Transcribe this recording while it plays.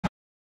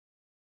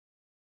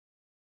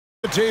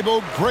The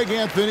table, Greg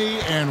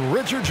Anthony and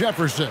Richard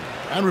Jefferson.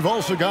 And we've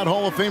also got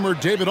Hall of Famer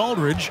David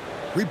Aldridge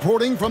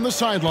reporting from the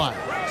sidelines.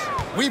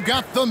 We've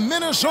got the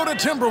Minnesota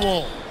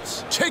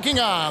Timberwolves taking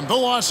on the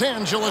Los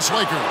Angeles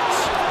Lakers.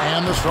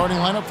 And the starting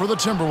lineup for the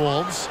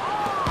Timberwolves.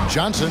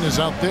 Johnson is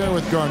out there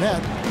with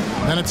Garnett.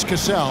 Then it's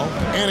Cassell.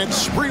 And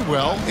it's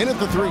Sprewell in at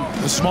the 3,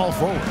 the small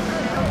forward.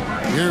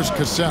 Here's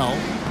Cassell.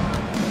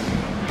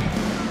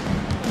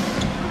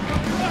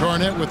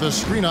 Garnett with a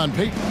screen on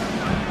Payton.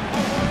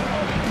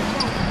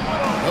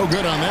 No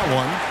good on that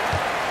one.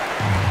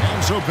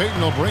 And so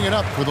Payton will bring it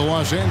up for the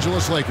Los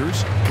Angeles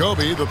Lakers.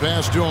 Kobe, the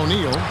pass to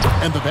O'Neal,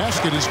 and the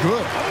basket is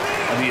good.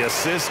 The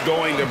assist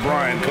going to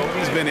Bryant.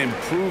 Kobe's been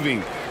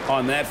improving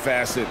on that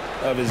facet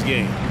of his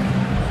game.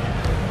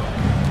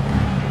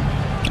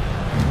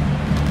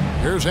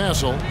 Here's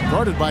Hassel,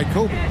 guarded by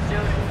Kobe.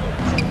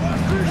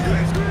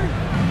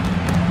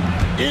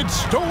 It's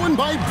stolen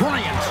by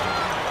Bryant.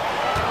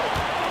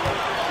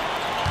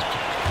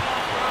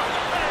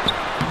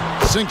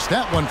 Sinks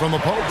that one from the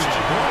post.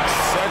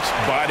 Such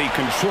body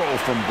control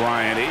from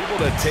Bryant, able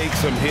to take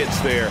some hits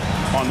there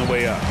on the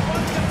way up.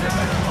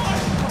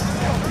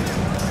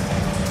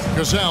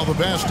 Cassell, the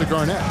pass to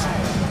Garnett.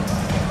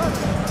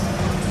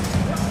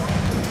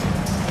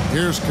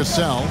 Here's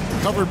Cassell,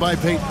 covered by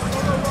Payton.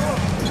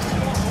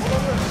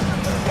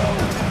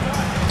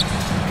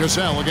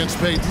 Cassell against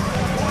Payton.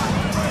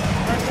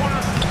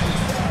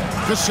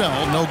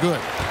 Cassell, no good.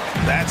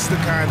 That's the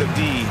kind of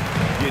D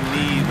you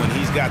need when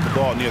he's got the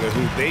ball near the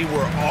hoop. They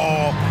were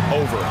all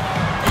over.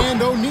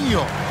 And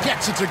O'Neal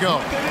gets it to go.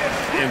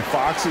 And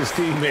Fox's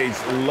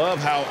teammates love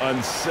how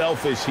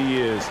unselfish he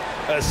is,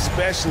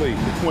 especially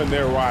when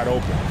they're wide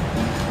open.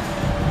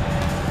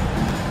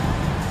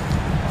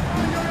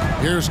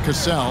 Here's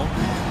Cassell.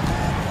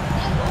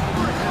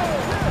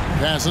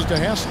 Passes to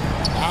Hassel.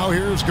 Now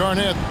here's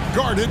Garnett,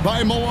 guarded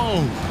by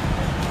Malone.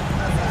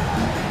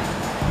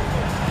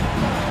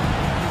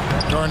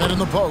 Garnett in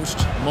the post.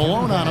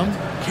 Malone on him.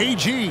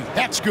 KG,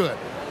 that's good.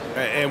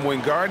 And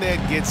when Garnett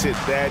gets it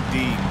that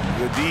deep,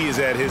 the D is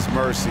at his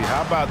mercy.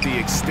 How about the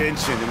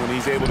extension when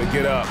he's able to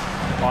get up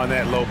on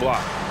that low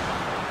block?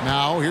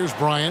 Now here's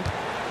Bryant.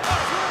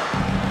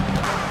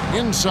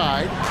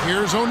 Inside,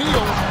 here's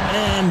O'Neal.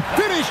 And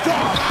finished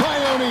off by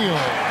O'Neal.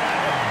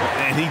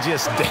 And he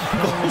just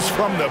dangles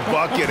from the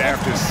bucket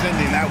after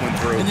sending that one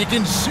through. And you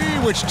can see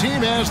which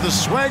team has the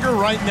swagger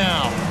right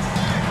now.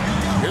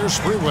 Here's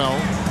Sprewell.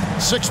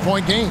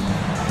 6-point game.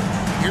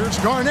 Here's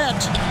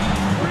Garnett.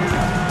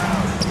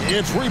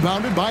 It's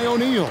rebounded by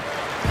O'Neal.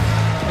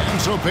 And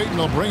so Payton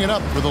will bring it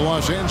up for the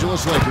Los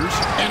Angeles Lakers.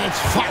 And it's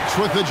Fox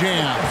with the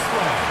jam.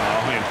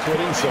 Oh, man,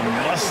 putting some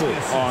muscle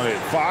on it.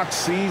 Fox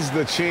sees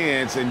the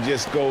chance and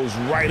just goes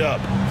right up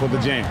for the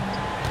jam.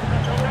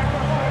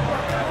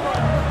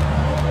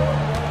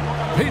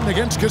 Payton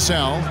against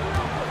Cassell.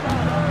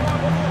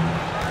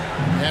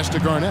 Pass to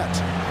Garnett.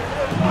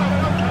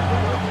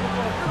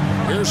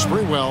 Here's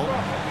Sprewell.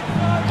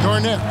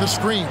 Garnett, the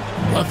screen.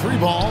 A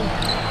 3-ball.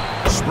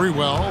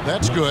 Sprewell,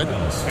 that's good.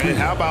 And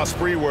how about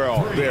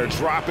Sprewell? They're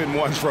dropping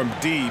ones from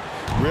deep.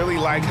 Really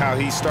like how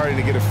he's starting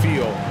to get a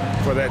feel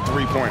for that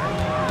 3-pointer.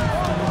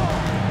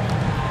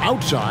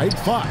 Outside,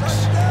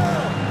 Fox.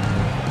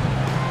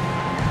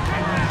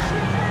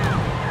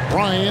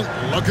 Bryant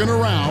looking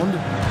around.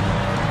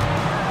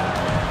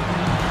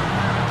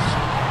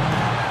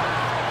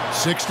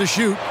 6 to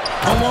shoot.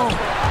 Malone.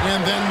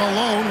 And then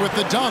Malone with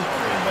the dunk.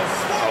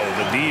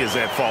 The D is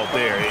at fault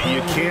there.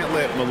 You can't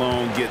let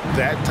Malone get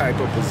that type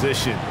of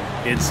position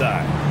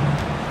inside.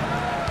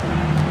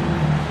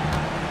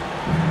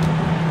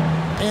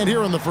 And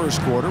here in the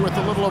first quarter, with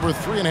a little over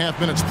 3.5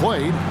 minutes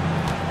played.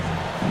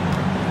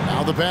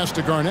 Now the pass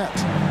to Garnett.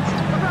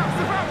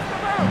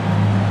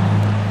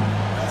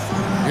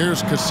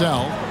 Here's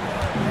Cassell.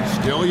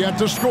 Still yet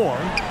to score.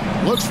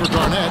 Looks for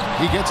Garnett.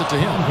 He gets it to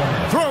him.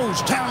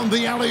 Throws down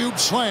the alley-oop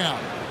slam.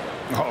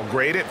 Oh,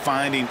 great at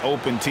finding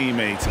open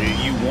teammates.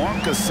 You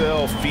want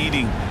Cassell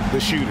feeding the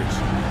shooters.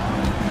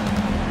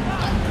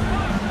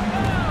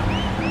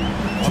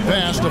 A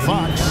pass to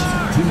Fox.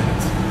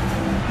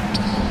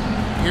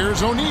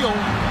 Here's O'Neal.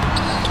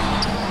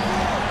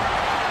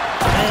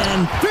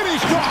 And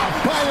finished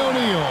off by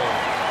O'Neal.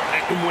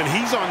 When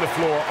he's on the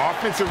floor,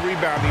 offensive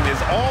rebounding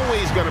is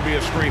always going to be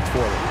a strength for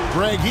them.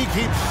 Greg, he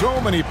keeps so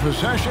many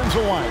possessions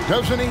alive,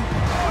 doesn't he?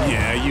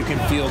 Yeah, you can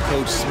feel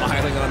Coach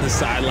smiling on the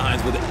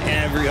sidelines with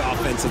every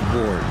offensive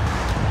board.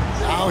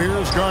 Now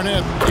here's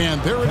Garnett,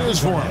 and there it is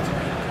for him.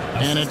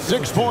 And it's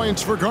 6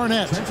 points for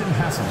Garnett.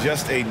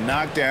 Just a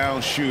knockdown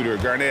shooter.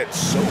 Garnett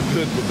so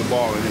good with the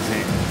ball in his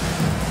hand.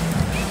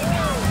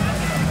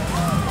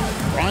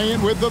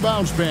 Bryant with the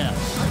bounce pass.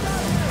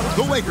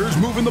 The Lakers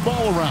moving the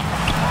ball around.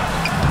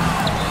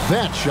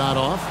 That shot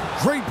off.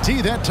 Great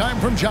D that time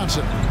from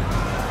Johnson.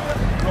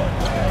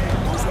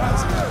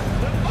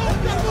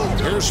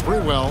 Here's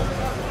Sprewell.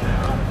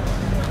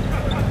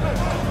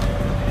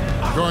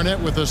 Garnett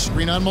with a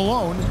screen on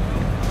Malone.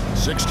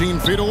 16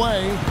 feet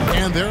away.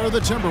 And there are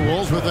the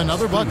Timberwolves with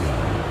another bucket.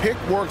 Pick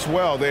works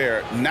well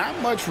there. Not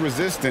much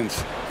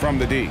resistance from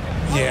the D.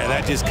 Yeah,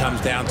 that just comes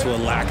down to a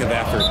lack of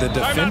effort. The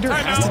defender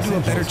has to do a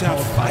better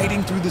job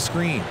fighting through the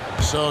screen.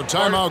 So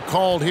timeout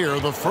called here,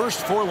 the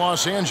first for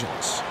Los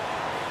Angeles.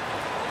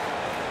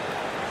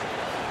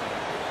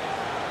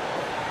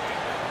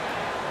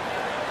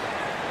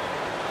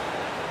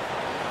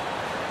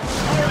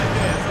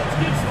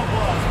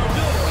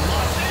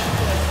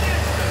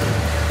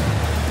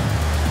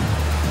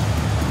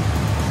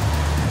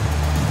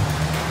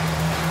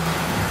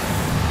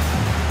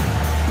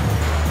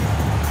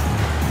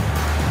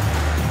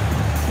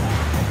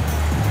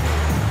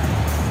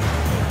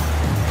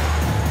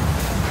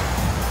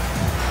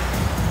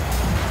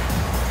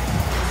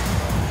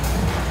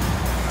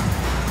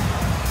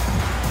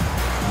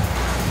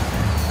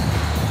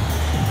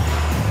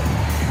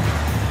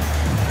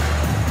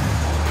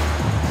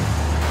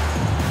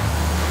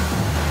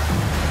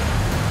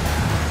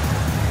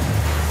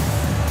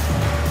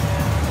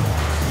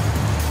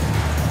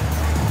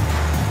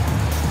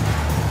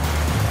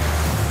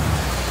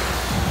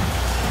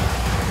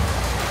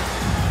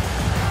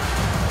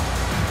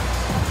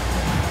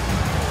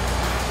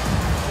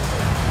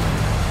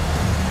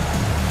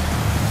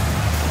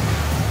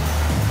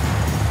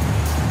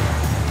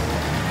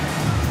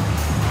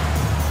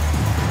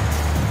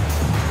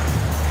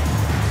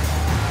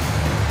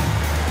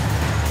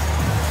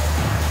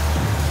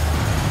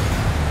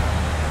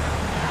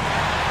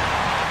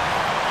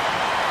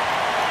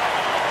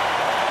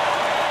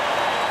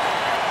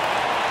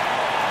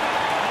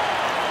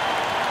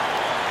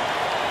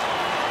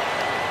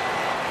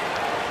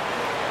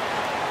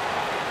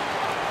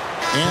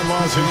 And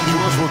Los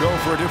Angeles will go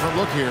for a different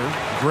look here.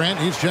 Grant,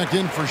 he's checked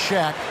in for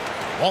Shaq.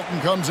 Walton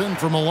comes in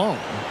for Malone.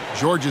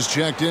 George is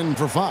checked in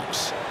for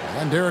Fox.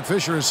 And Derek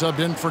Fisher is subbed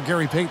in for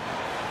Gary Payton.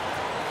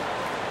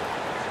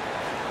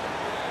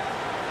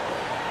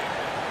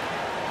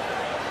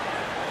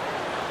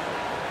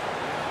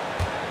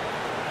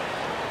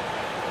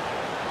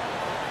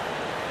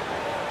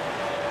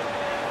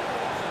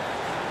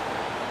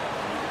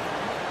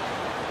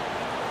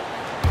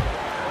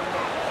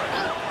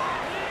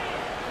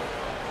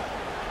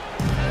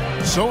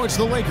 So it's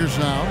the Lakers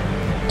now.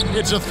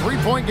 It's a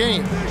three-point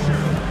game.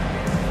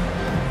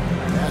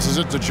 Passes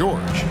it to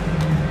George.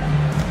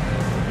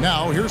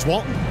 Now here's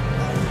Walton.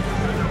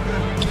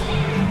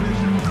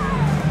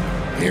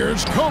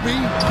 Here's Kobe.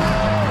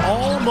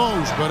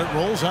 Almost, but it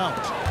rolls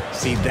out.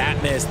 See,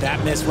 that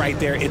miss right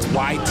there, it's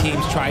why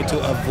teams try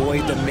to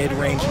avoid the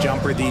mid-range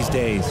jumper these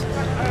days.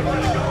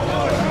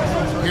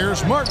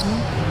 Here's Martin.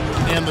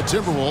 And the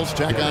Timberwolves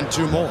tack on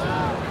two more.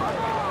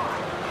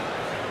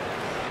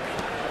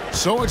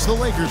 So it's the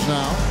Lakers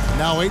now.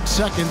 Now 8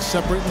 seconds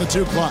separating the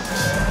two clocks.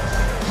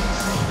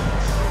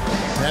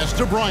 Pass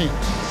to Bryant.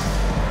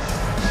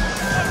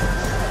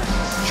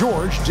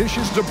 George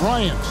dishes to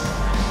Bryant.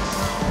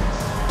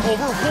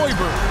 Over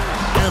Hoiberg.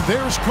 And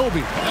there's Kobe.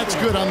 That's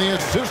good on the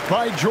assist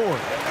by George.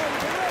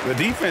 The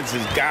defense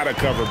has got to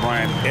cover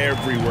Bryant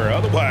everywhere.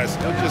 Otherwise,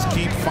 he'll just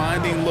keep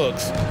finding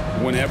looks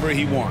whenever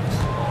he wants.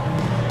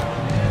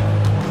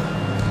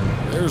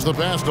 There's the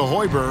pass to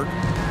Hoiberg.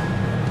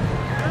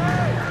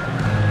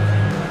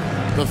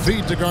 The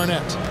feed to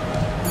Garnett.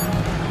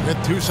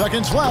 With 2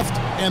 seconds left,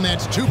 and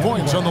that's 2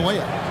 points on the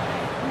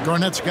layup.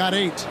 Garnett's got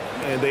 8.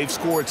 And they've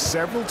scored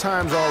several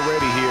times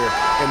already here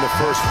in the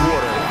first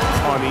quarter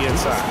on the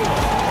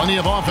inside. Plenty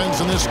of offense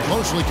in this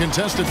closely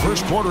contested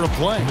first quarter of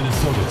play.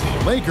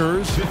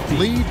 Lakers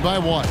lead by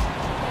 1.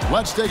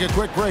 Let's take a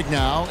quick break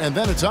now, and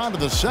then it's on to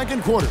the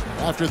second quarter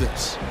after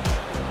this.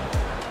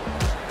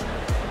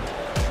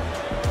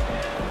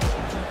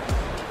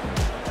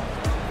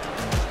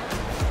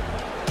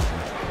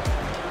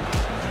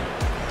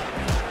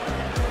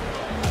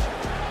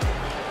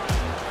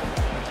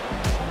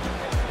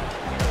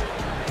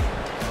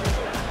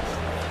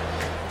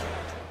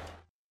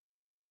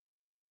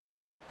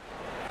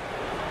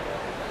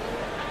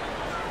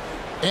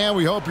 And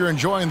we hope you're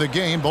enjoying the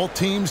game. Both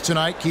teams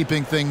tonight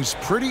keeping things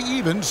pretty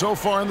even so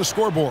far on the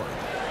scoreboard.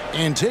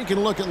 And taking a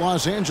look at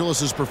Los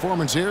Angeles'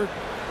 performance here,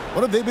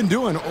 what have they been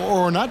doing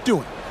or not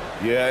doing?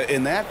 Yeah,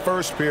 in that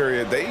first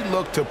period, they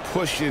looked to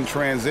push in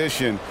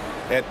transition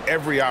at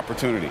every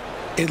opportunity.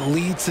 It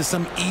leads to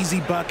some easy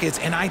buckets,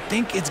 and I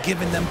think it's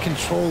given them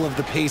control of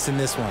the pace in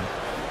this one.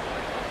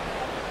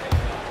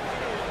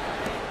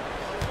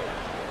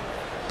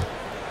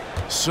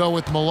 So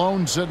with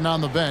Malone sitting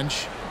on the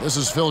bench, this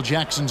is Phil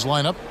Jackson's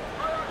lineup.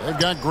 They've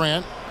got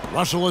Grant.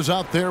 Russell is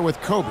out there with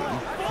Kobe.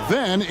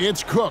 Then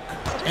it's Cook,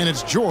 and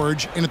it's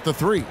George in at the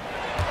 3.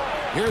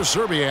 Here's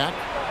Serbiak,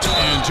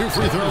 and 2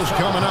 free throws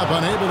coming up,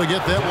 unable to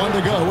get that one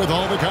to go with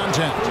all the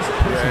contact.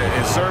 Yeah,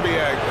 and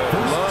Serbiak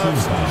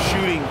loves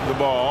shooting the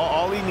ball.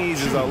 All he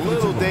needs is a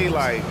little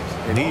daylight,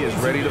 and he is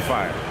ready to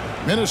fire.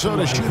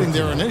 Minnesota shooting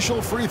their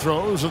initial free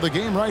throws of the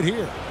game right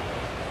here.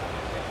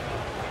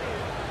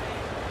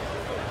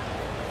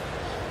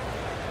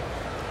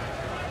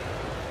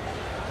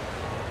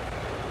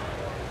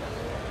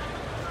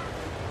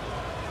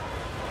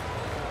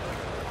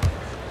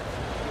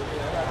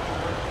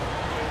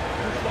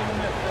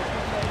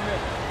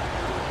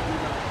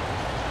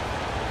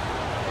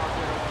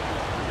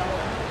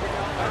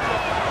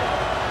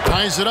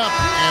 ties it up,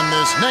 and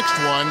this next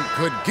one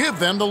could give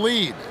them the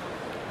lead.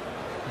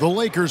 The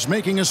Lakers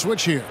making a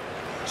switch here.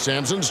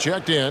 Sampson's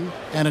checked in,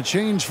 and a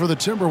change for the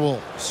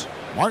Timberwolves.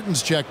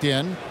 Martin's checked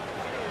in.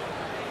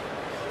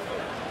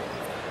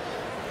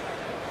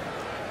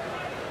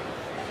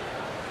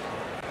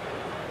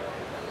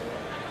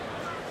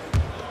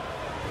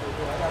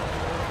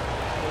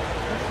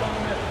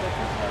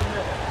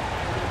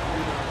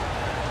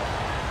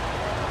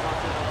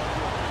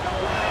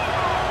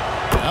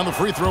 And the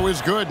free throw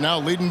is good, now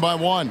leading by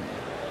 1.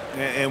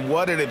 And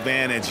what an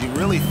advantage. You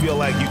really feel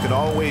like you can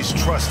always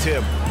trust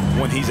him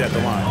when he's at the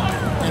line.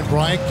 And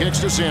Bryant kicks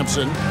to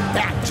Sampson.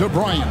 Back to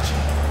Bryant.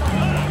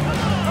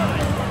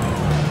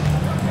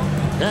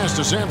 Pass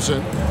to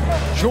Sampson.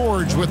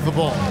 George with the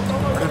ball.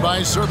 Guarded by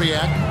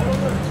Serbiak.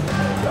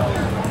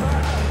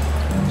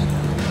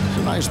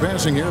 Some nice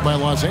passing here by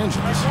Los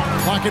Angeles.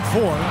 Clock at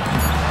 4.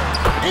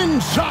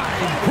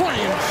 Inside.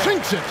 Bryant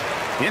sinks it.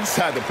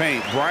 Inside the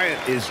paint, Bryant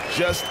is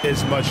just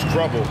as much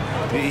trouble.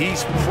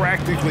 He's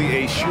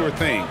practically a sure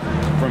thing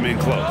from in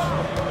close.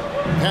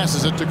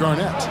 Passes it to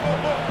Garnett.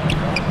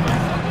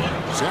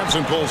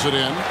 Sampson pulls it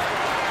in.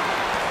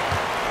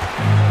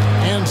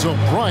 And so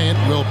Bryant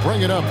will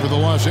bring it up for the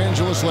Los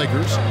Angeles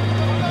Lakers.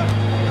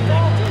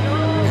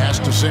 Pass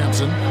to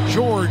Sampson.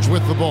 George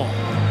with the ball.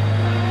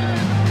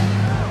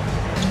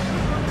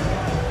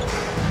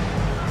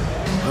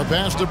 The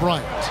pass to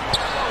Bryant.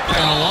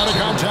 And a lot of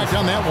contact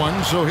on that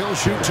one, so he'll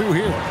shoot 2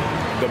 here.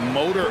 The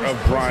motor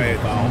of Bryant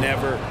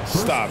never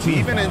stops,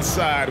 even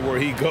inside where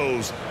he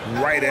goes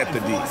right at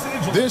the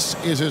D. This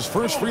is his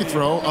first free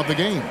throw of the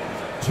game.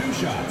 2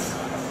 shots.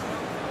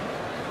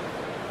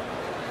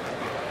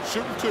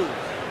 Shooting 2.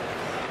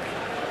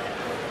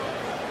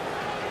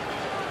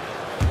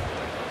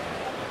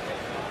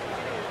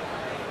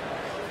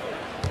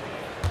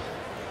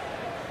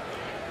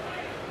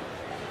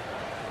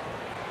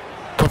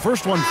 The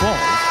first one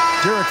falls.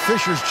 Derek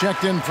Fisher's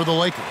checked in for the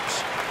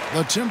Lakers.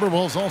 The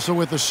Timberwolves also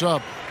with the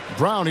sub.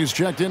 Brown is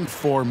checked in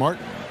for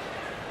Martin.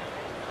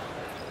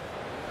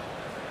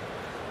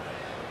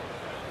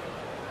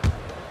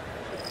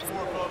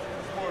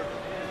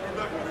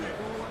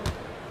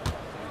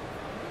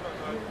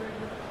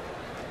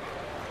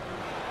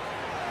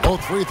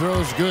 Both free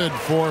throws good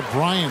for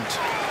Bryant.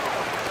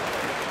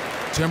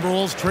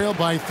 Timberwolves trail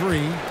by 3.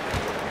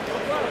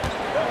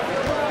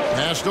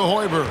 Pass to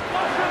Hoiberg.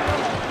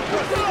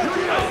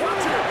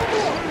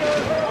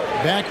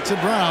 Back to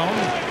Brown.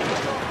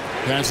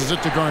 Passes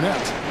it to Garnett.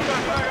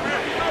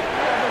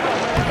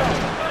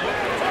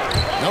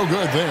 No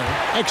good there.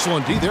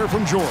 Excellent D there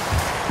from George.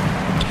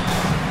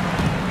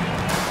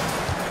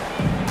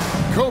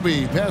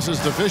 Kobe passes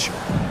to Fisher.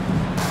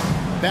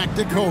 Back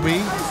to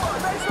Kobe.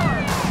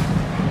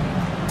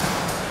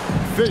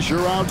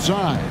 Fisher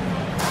outside.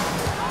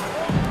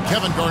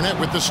 Kevin Garnett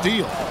with the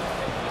steal.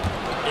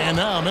 And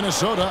now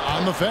Minnesota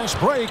on the fast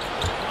break.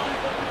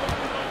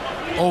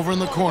 Over in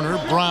the corner,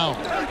 Brown.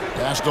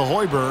 Pass to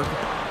Hoiberg.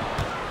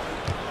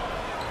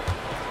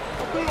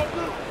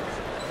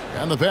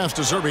 And the pass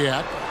to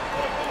Serbiak.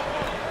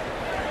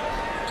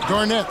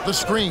 Garnett, the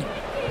screen.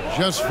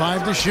 Just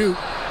 5 to shoot.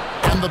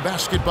 And the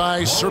basket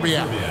by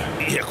Serbiak.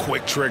 Yeah,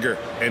 quick trigger.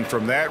 And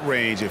from that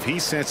range, if he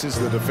senses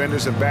the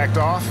defenders have backed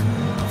off,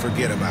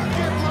 forget about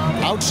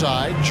it.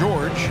 Outside,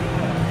 George.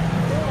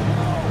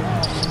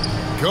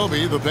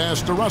 Kobe, the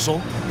pass to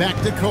Russell. Back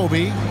to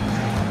Kobe.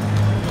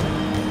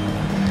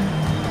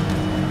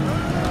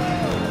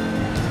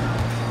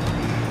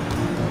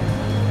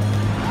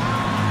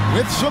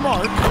 With some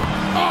arc.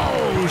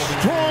 Oh,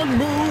 strong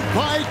move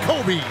by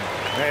Kobe.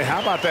 Hey, how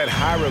about that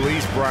high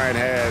release Bryant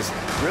has?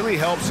 Really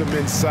helps him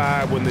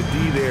inside when the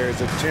D there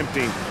is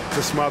attempting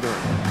to smother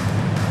him.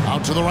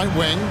 Out to the right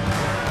wing.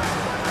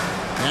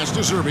 Pass to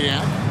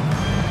Serbiak.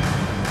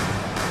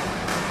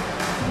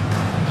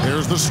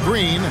 There's the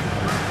screen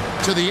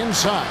to the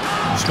inside.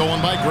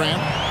 Stolen by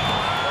Grant.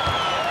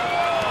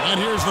 And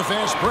here's the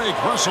fast break.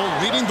 Russell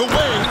leading the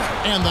way.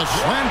 And the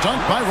slam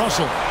dunk by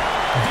Russell.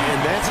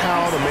 And that's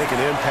how to make an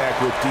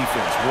impact with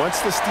defense. Once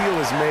the steal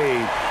is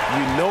made,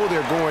 you know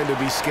they're going to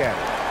be scattered.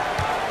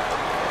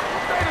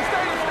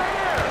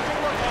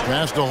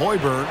 Pass to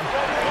Hoiberg.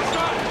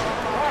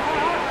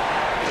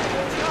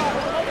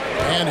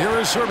 And here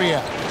is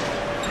Serbiak.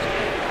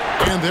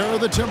 And there are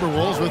the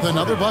Timberwolves with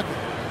another bucket.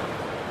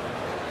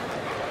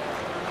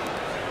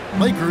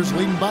 Lakers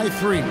leading by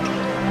 3.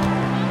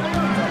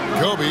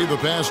 Kobe, the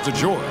pass to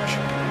George.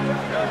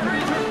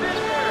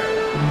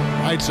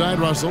 Right side,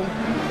 Russell.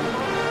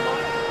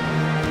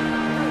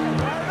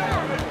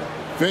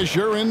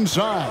 Fisher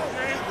inside.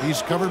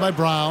 He's covered by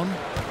Brown.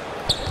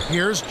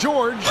 Here's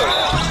George.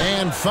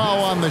 And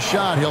foul on the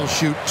shot. He'll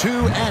shoot 2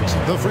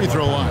 at the free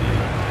throw line.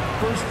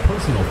 First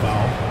personal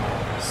foul.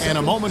 And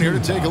a moment here to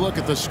take a look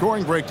at the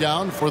scoring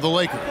breakdown for the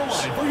Lakers.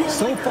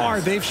 So far,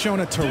 they've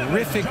shown a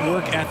terrific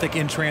work ethic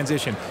in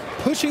transition,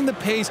 pushing the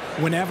pace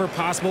whenever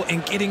possible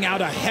and getting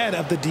out ahead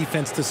of the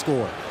defense to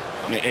score.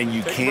 And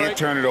you can't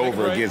turn it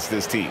over against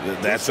this team.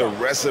 That's a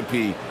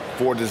recipe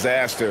for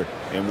disaster,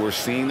 and we're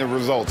seeing the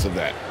results of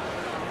that.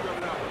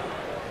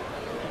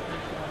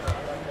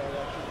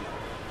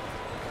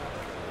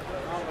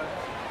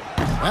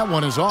 That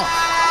one is off.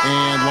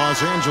 And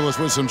Los Angeles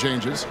with some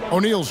changes.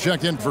 O'Neal's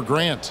checked in for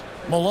Grant.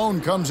 Malone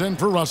comes in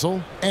for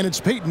Russell. And it's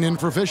Payton in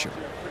for Fisher.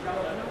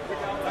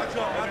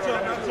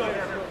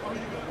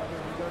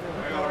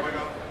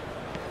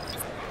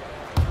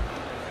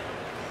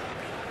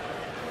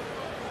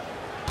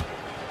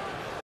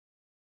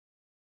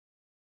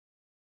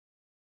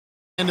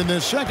 And in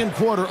the second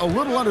quarter, a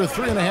little under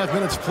 3.5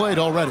 minutes played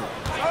already.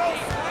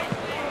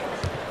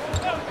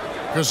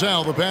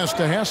 Gazelle, the pass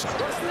to Hassel.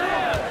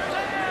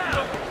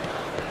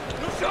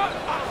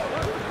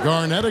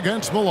 Garnett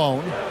against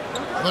Malone.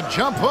 The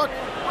jump hook.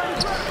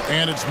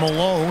 And it's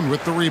Malone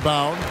with the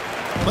rebound.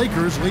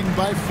 Lakers leading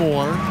by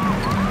 4.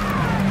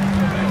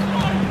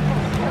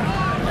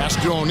 Pass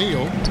to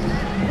O'Neal.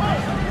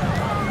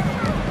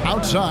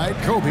 Outside,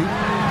 Kobe.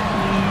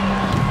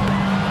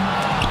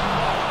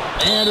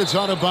 And it's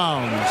out of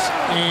bounds.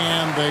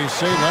 And they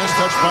say last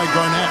touch by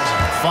Garnett.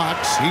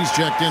 Fox, he's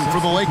checked in for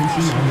the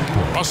Lakers.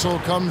 Russell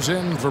comes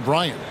in for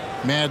Bryant.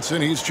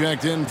 Madsen, he's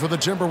checked in for the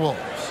Timberwolves.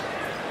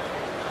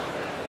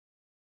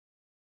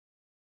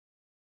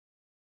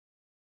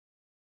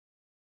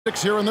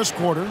 Six here in this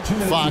quarter.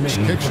 Fox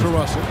kicks to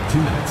Russell. 2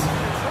 minutes.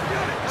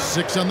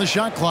 6 on the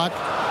shot clock.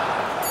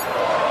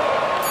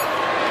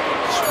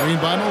 Screen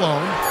by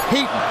Malone.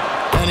 Payton.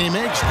 And he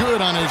makes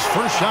good on his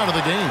first shot of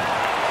the game.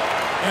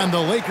 And the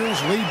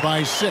Lakers lead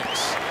by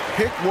 6.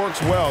 Pick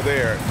works well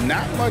there.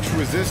 Not much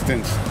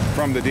resistance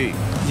from the D.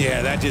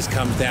 Yeah, that just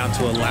comes down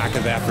to a lack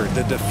of effort.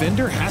 The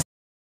defender has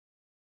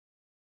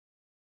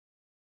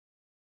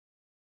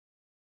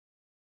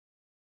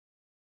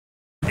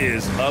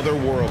is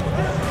otherworldly.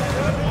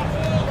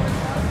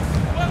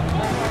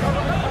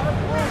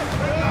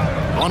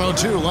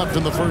 102 left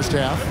in the first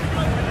half.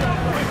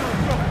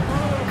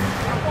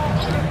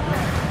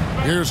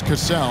 Here's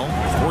Cassell,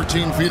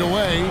 14 feet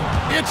away.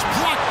 It's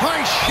blocked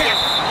by Shaq.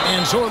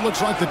 And so it looks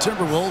like the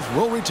Timberwolves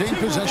will retain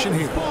possession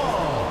here.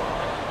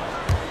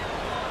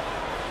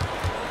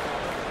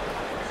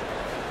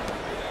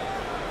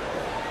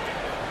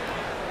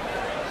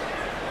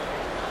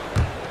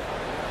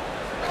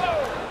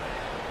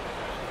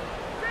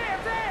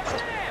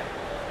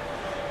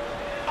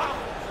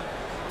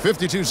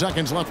 .52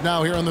 seconds left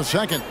now here in the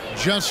second.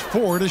 Just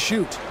 4 to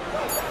shoot.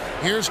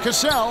 Here's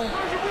Cassell.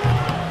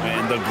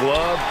 And the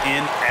glove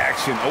in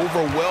action,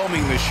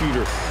 overwhelming the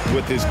shooter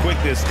with his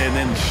quickness and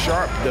then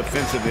sharp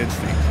defensive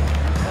instinct.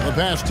 The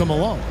pass to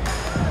Malone.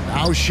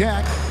 Now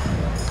Shaq.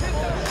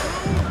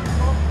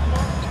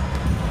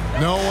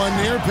 No one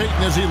near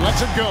Payton as he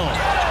lets it go.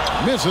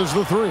 Misses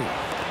the 3.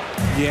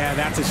 Yeah,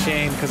 that's a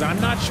shame because I'm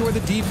not sure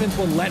the defense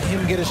will let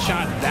him get a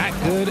shot that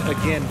good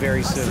again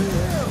very soon.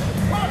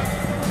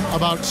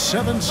 About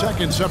 7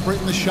 seconds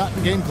separating the shot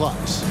and game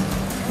clocks.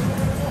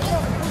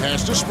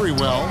 Pass to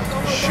Sprewell.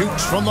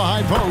 Shoots from the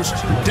high post.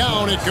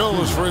 Down it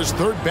goes for his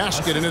 3rd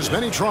basket in as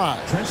many tries.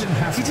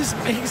 He just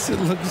makes it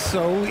look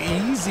so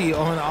easy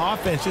on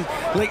offense.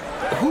 Like,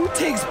 who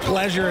takes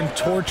pleasure in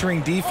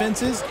torturing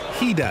defenses?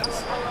 He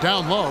does.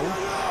 Down low.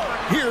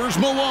 Here's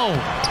Malone.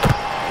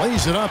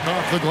 Lays it up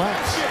off the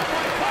glass.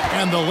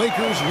 And the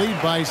Lakers lead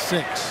by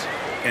 6.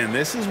 And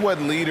this is what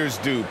leaders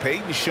do.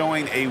 Payton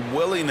showing a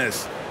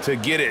willingness to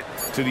get it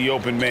to the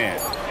open man.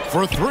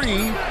 For 3,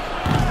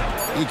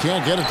 he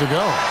can't get it to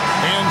go.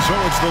 And so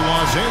it's the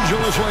Los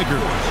Angeles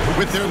Lakers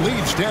with their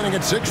lead standing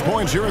at 6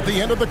 points here at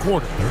the end of the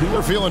quarter.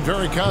 They're feeling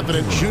very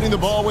confident, shooting the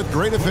ball with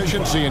great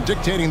efficiency and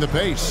dictating the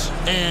pace.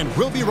 And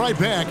we'll be right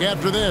back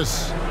after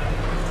this.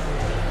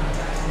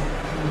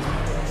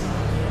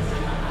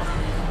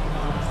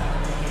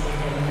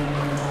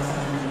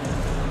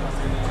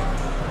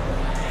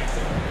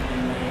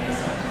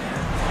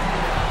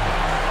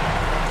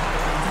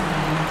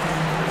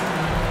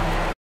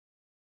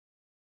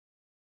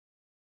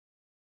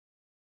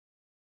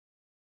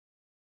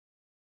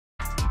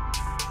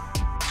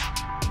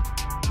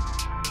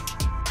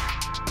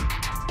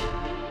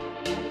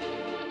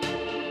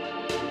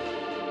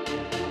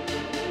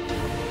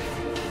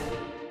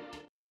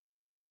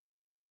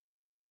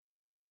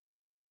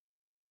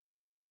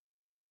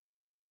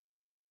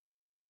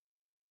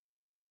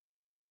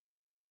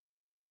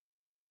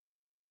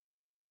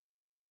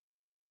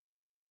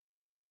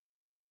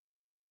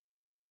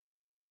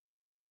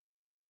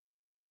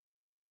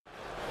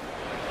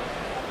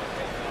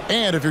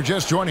 And if you're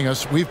just joining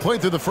us, we've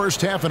played through the first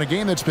half in a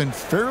game that's been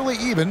fairly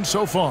even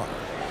so far.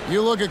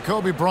 You look at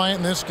Kobe Bryant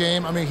in this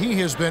game, I mean, he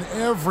has been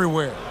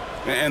everywhere.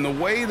 And the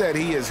way that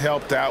he has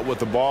helped out with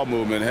the ball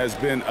movement has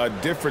been a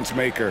difference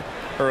maker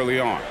early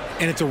on.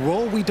 And it's a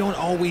role we don't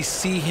always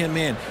see him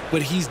in,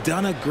 but he's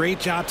done a great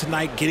job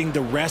tonight getting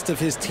the rest of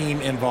his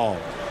team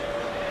involved.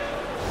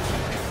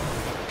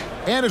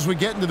 And as we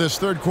get into this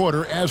third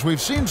quarter, as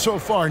we've seen so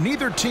far,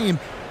 neither team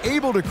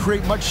able to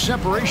create much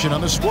separation on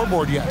the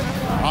scoreboard yet.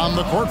 On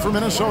the court for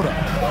Minnesota,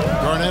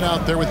 Garnett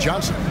out there with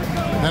Johnson.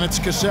 Then it's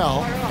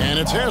Cassell, and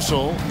it's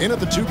Hassel in at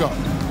the 2-guard.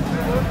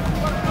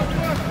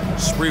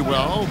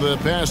 Sprewell, the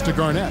pass to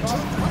Garnett.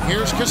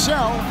 Here's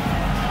Cassell.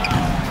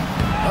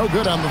 No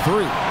good on the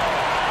 3.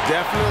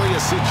 Definitely a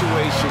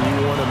situation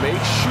you want to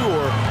make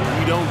sure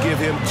you don't give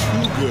him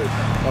too good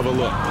of a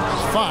look.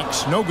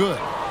 Fox, no good.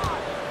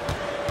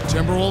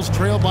 Timberwolves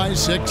trail by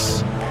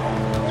 6.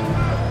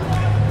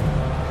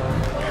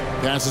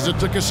 Passes it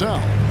to Cassell.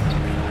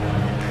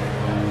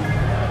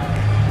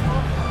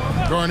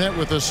 Garnett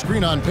with a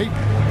screen on Payton.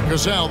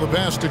 Cassell the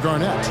pass to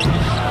Garnett.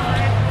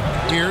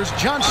 Here's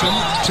Johnson.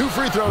 2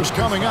 free throws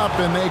coming up,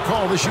 and they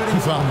call the shooting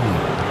foul.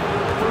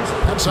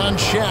 That's on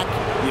Shaq.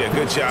 Yeah,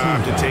 good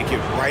job to take it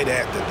right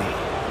at the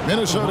D.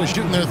 Minnesota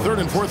shooting their 3rd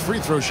and 4th free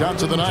throw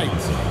shots of the night.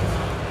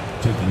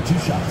 Taking 2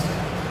 shots.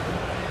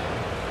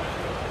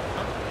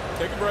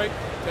 Take a break.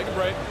 Take a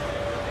break.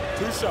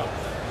 2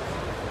 shots.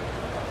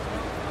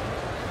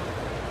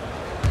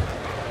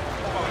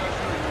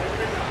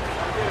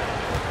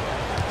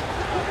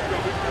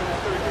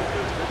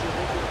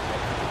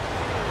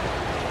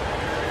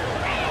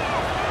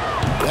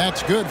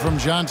 That's good from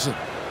Johnson.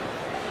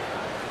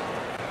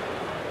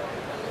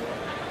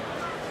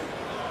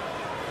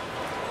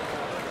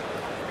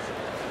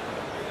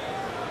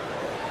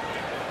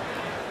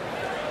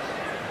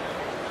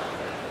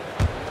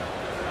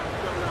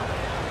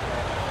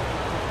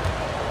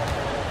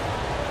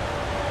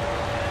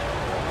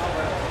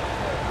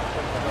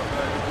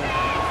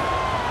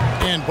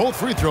 And both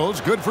free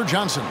throws good for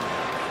Johnson.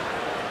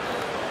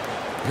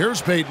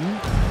 Here's Payton.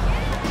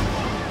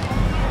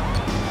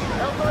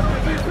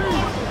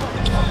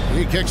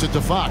 He kicks it to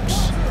Fox.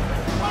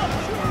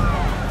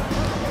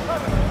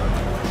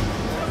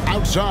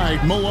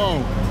 Outside,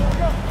 Malone.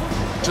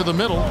 To the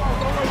middle.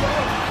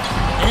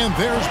 And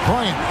there's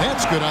Bryant.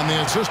 That's good on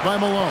the assist by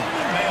Malone.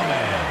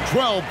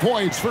 12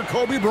 points for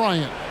Kobe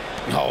Bryant.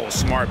 Oh,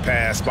 smart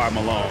pass by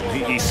Malone.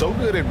 He's so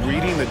good at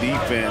reading the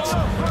defense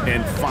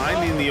and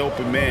finding the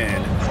open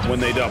man when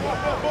they double.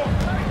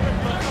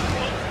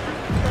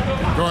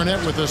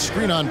 Garnett with a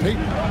screen on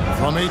Payton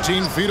from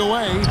 18 feet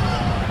away.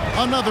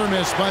 Another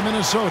miss by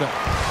Minnesota.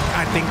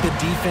 I think the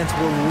defense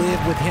will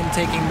live with him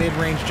taking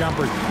mid-range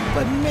jumpers,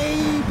 but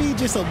maybe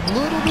just a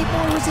little bit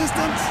more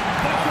resistance.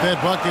 That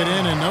bucket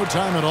in no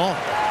time at all.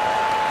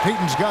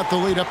 Payton's got the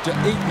lead up to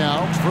 8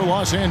 now for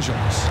Los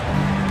Angeles.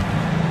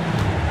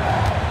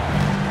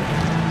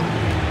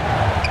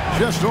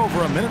 Just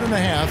over a minute and a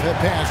half have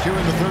passed here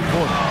in the 3rd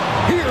quarter.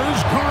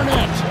 Here's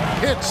Garnett.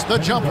 Hits the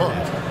jumper.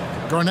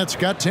 Garnett's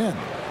got 10.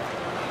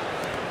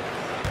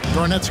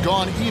 Garnett's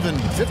gone even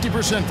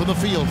 50% from the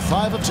field,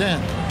 5 of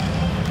 10.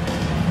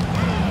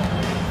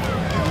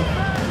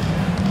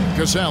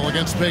 Cassell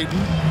against Payton.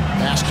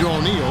 Pass to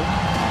O'Neal.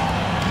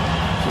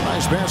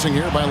 Nice passing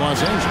here by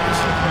Los Angeles.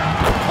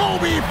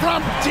 Kobe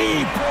from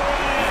deep.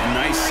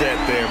 Nice set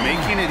there,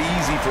 making it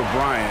easy for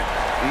Bryant.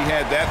 He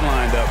had that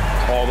lined up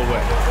all the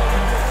way.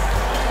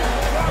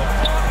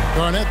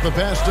 Garnett the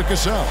pass to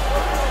Cassell.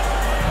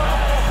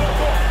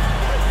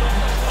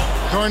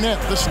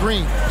 Garnett the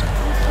screen.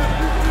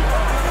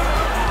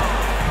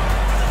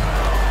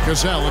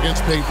 Cassell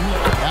against Payton.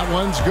 That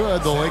one's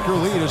good. The Laker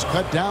lead is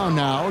cut down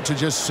now to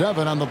just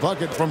 7 on the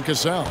bucket from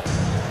Cassell.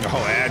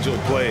 Oh, agile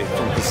play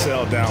from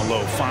Cassell down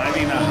low,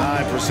 finding a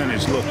high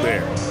percentage look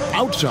there.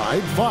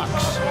 Outside, Fox.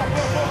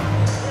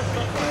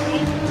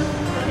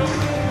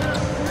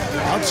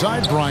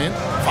 Outside, Bryant.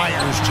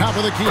 Fires top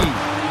of the key.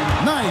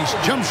 Nice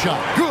jump shot.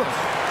 Good.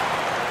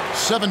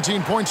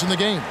 17 points in the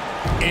game.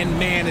 And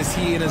man, is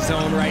he in a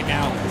zone right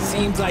now.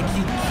 Seems like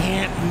he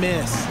can't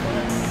miss.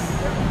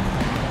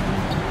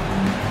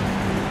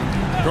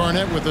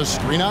 Garnett with a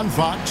screen on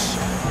Fox.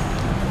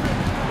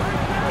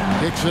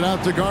 Kicks it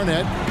out to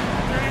Garnett.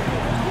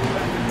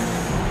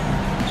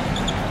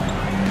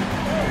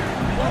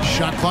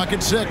 Shot clock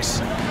at 6.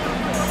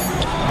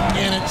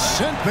 And it's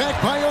sent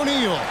back by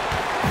O'Neal.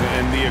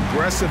 And the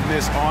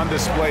aggressiveness on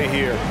display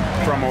here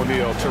from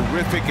O'Neal.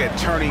 Terrific at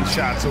turning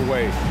shots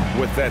away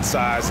with that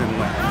size and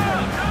length.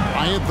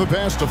 Bryant the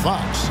pass to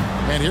Fox.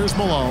 And here's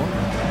Malone.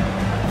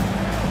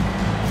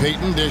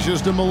 Payton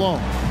dishes to Malone.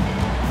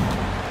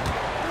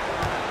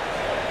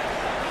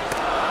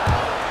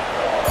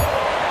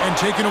 And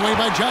taken away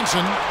by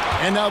Johnson.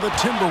 And now the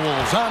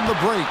Timberwolves on the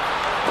break.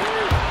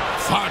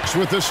 Fox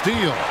with the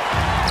steal.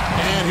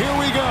 And here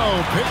we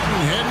go.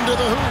 Payton heading to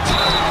the hoop.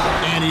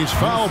 And he's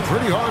fouled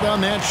pretty hard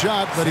on that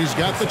shot, but he's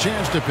got the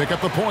chance to pick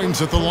up the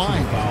points at the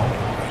line.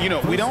 You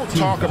know, we don't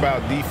talk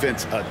about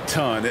defense a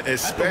ton,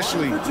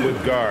 especially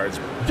with guards.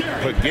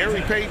 But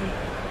Gary Payton,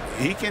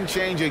 he can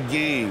change a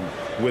game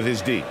with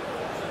his D.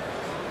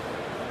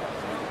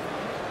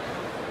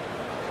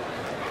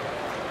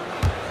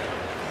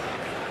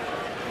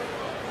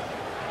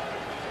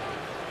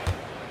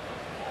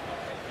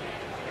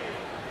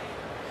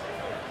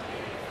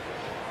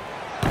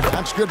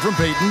 That's good from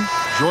Payton.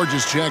 George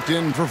is checked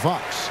in for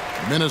Fox.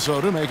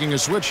 Minnesota making a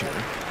switch here.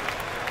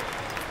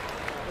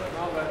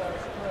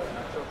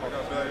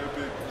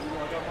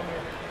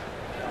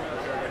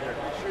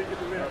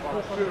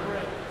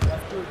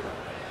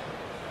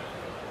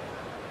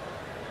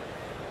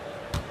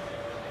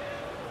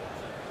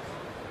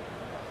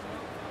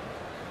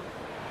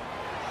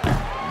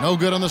 No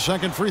good on the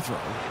second free throw.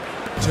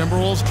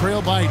 Timberwolves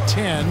trail by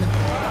 10.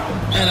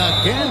 And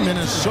again,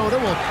 Minnesota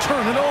will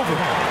turn it over.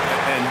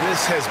 And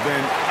this has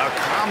been a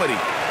comedy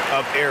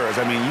of errors.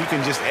 I mean, you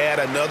can just add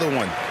another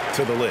one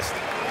to the list.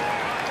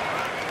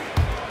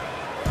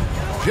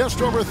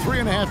 Just over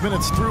 3.5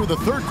 minutes through the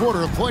third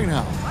quarter of play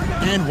now.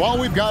 And while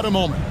we've got a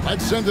moment,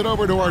 let's send it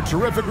over to our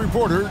terrific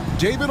reporter,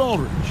 David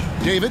Aldridge.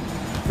 David?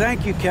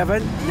 Thank you,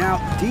 Kevin. Now,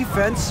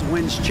 defense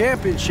wins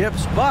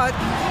championships, but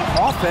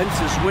offense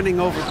is winning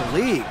over the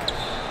league,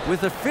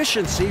 with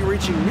efficiency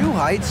reaching new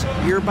heights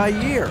year by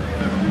year.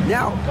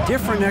 Now,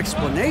 different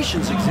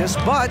explanations exist,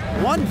 but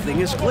one thing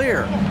is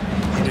clear.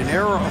 In an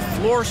era of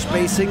floor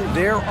spacing,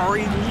 there are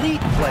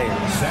elite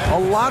players, a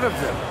lot of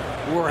them,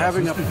 who are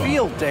having a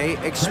field day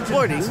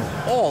exploiting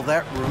all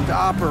that room to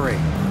operate.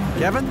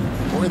 Kevin?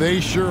 Boy, they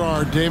sure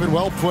are, David.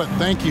 Well put.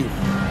 Thank you.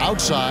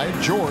 Outside,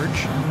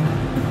 George.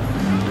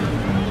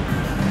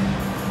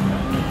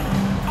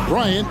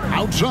 Bryant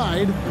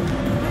outside.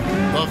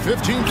 The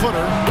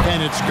 15-footer,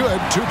 and it's good.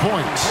 2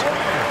 points.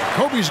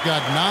 Kobe's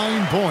got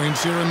 9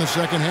 points here in the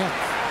second half.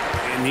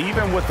 And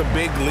even with the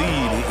big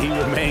lead, he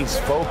remains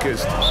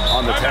focused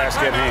on the task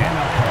at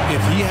hand.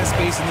 If he has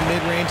space in the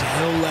mid-range,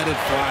 he'll let it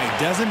fly.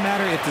 Doesn't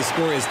matter if the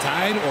score is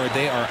tied or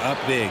they are up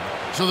big.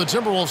 So the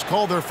Timberwolves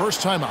call their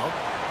first timeout.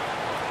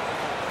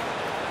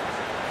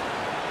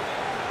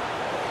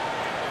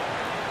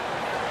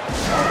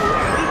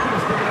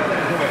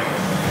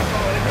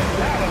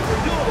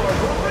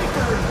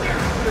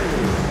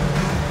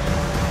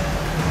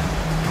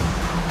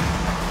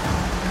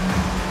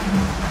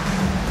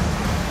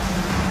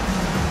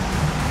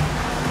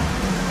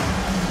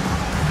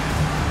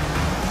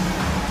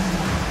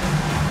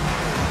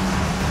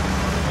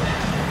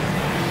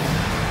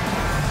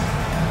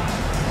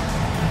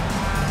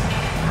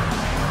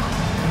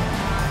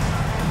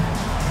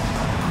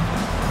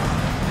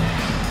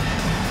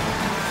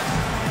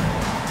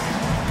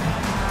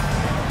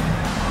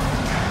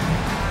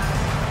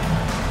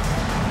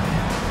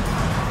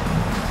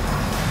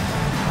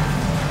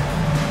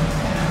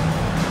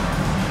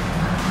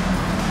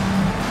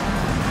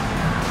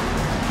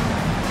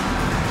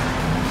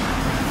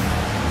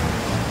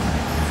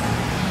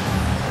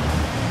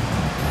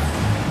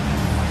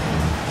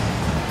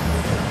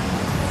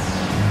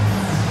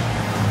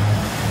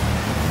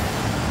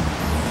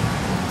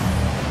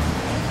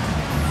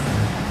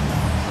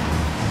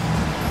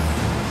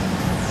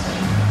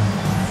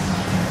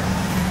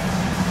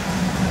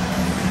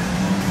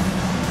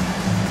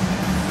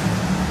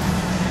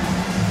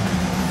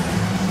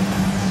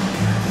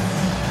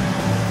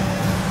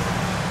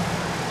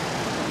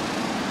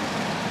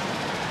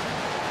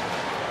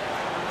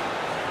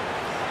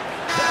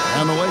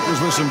 And the Lakers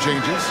with some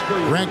changes.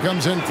 Grant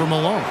comes in for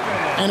Malone.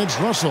 And it's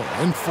Russell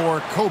in for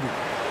Kobe.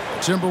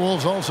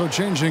 Timberwolves also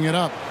changing it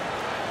up.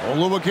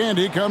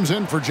 Oluwaseyi comes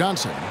in for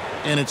Johnson.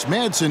 And it's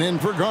Madsen in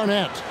for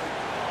Garnett.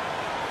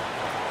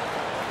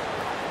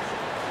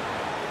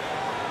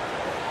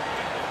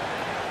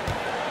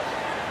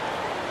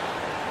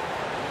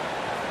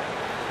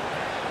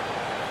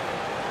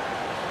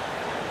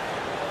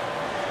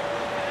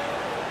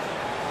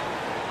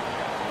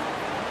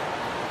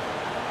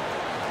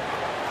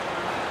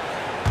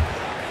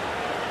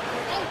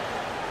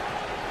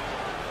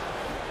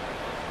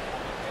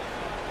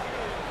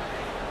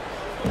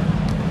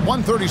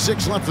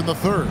 .136 left in the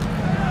third.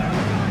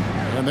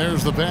 And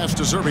there's the pass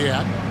to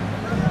Zerbiak.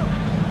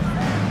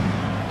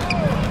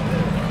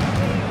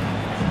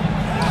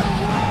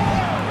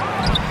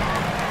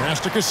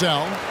 Pass to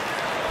Cassell.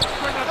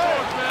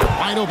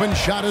 Wide open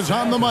shot is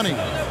on the money.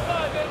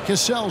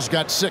 Cassell's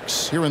got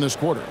 6 here in this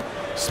quarter.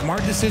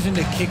 Smart decision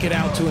to kick it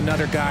out to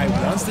another guy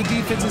once the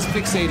defense is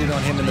fixated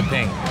on him in the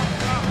paint.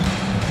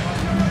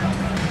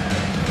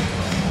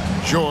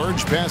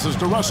 George passes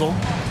to Russell.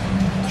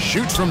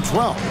 Shoots from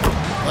 12.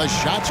 The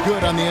shot's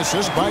good on the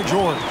assist by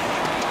George.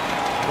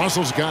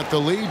 Russell's got the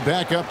lead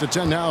back up to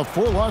 10 now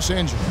for Los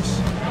Angeles.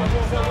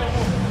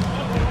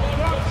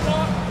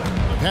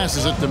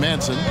 Passes it to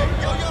Madsen.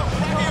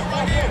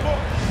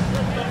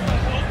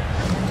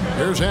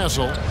 Here's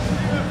Hassel.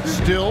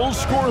 Still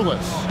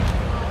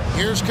scoreless.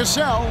 Here's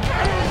Cassell.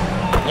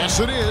 Yes,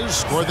 it is.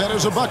 Scored that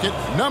as a bucket.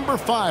 Number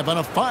 5 on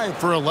a 5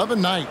 for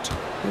 11 night.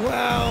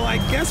 Well, I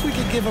guess we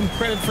could give him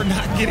credit for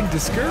not getting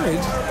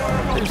discouraged.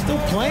 They're still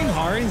playing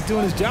hard. He's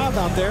doing his job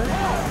out there.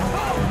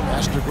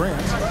 Pass to Grant.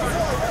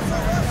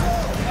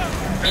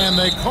 And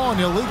they call an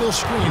illegal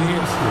screen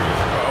here.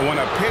 When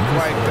a pick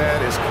like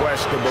that is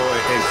questionable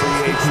and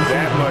creates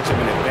that much of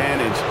an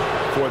advantage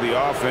for the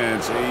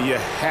offense, you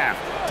have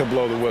to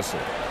blow the whistle.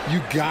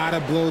 You gotta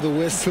blow the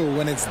whistle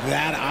when it's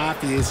that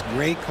obvious.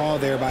 Great call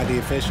there by the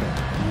official.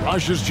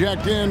 Rush is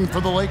jacked in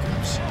for the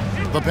Lakers.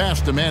 The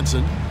pass to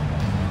Madsen.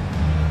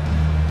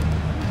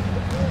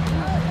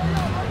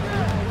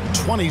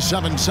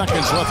 27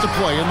 seconds left to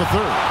play in the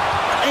third.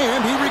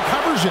 And he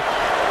recovers it.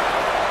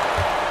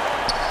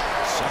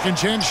 Second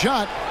chance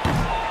shot.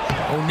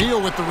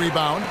 O'Neal with the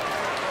rebound.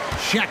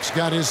 Shaq's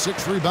got his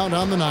 6th rebound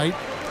on the night.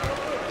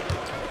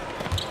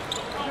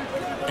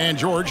 And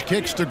George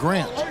kicks to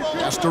Grant.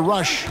 Has to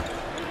Rush.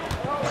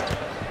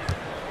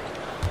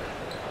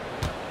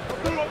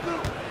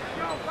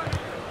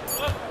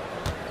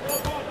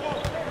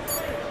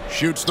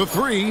 Shoots the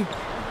three, and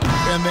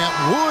that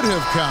would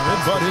have counted,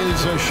 but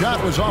his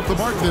shot was off the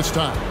mark this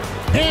time.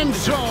 And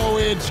so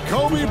it's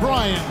Kobe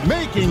Bryant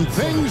making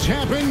things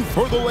happen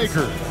for the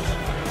Lakers.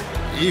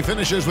 He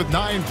finishes with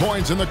 9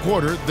 points in the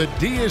quarter. The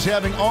D is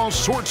having all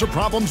sorts of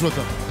problems with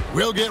him.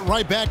 We'll get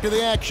right back to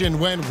the action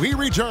when we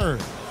return.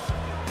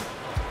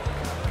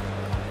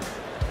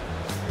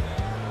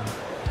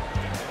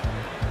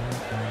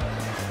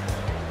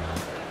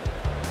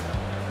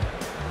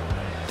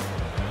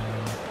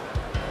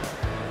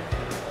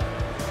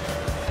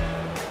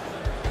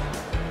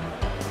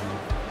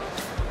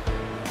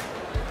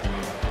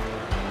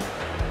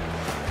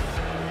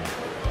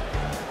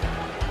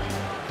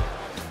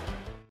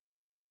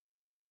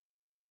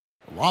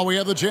 While we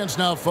have the chance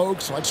now,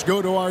 folks, let's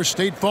go to our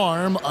State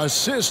Farm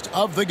assist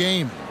of the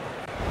game.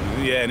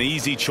 Yeah, an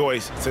easy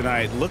choice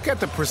tonight. Look at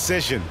the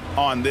precision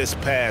on this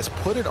pass.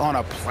 Put it on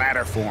a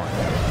platter for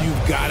him.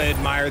 You've got to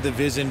admire the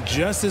vision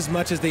just as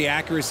much as the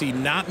accuracy.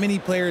 Not many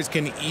players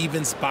can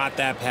even spot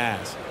that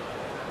pass.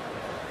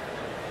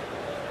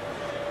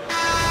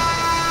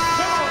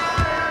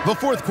 The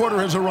fourth quarter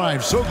has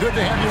arrived. So good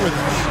to have you with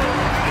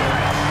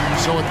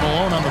us. So with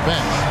Malone on the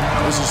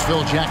bench, this is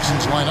Phil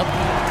Jackson's lineup.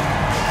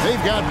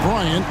 They've got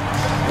Bryant.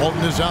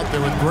 Walton is out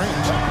there with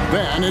Grant.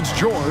 Then it's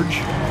George,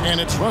 and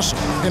it's Russell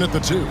in at the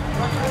 2.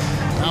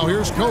 Now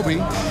here's Kobe.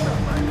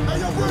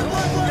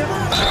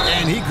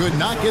 And he could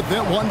not get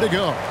that one to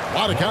go. A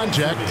lot of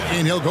contact,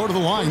 and he'll go to the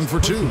line for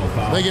 2.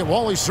 They get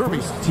Wally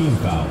Serbia. Team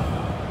foul.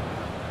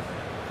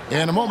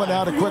 In a moment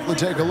now to quickly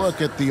take a look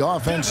at the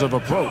offensive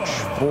approach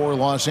for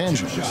Los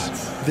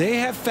Angeles. They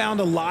have found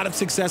a lot of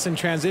success in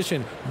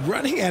transition,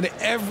 running at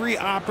every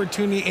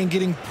opportunity and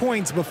getting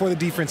points before the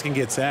defense can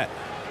get set.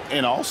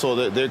 And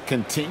also, they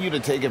continue to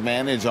take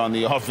advantage on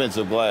the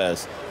offensive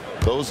glass.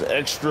 Those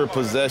extra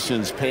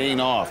possessions paying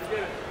off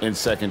in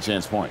second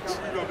chance points.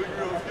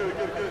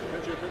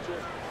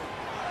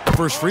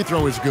 First free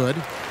throw is good.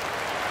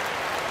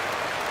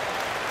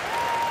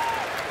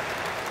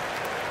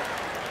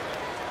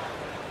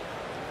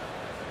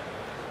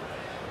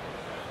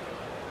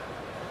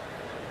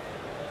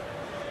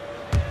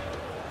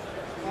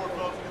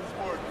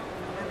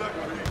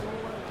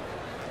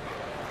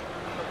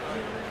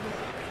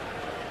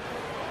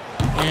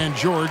 And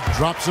George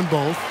drops them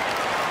both.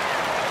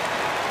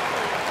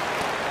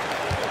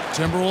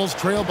 Timberwolves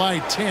trail by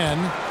 10.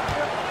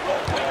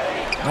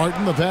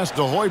 Martin the pass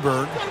to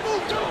Hoiberg.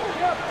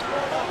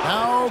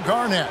 Now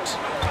Garnett.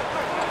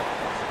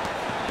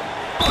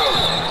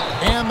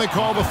 And they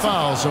call the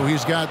foul, so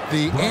he's got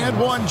the and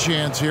one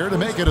chance here to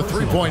make it a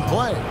three-point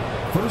play.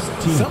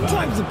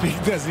 Sometimes the pick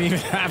doesn't even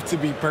have to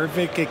be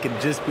perfect. It can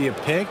just be a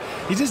pick.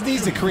 He just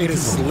needs to create a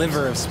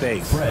sliver of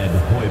space. Fred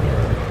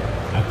Hoiberg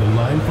at the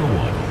line for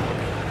 1.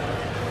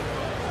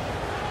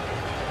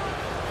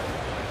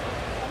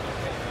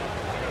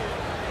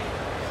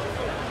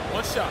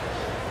 Shot.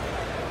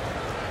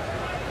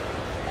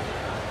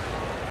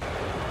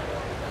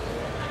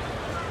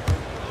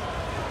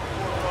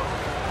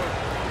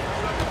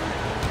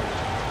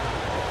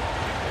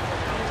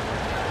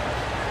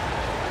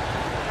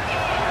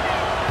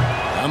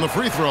 On the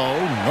free throw,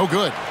 no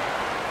good.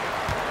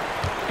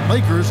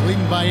 Lakers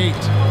leading by 8.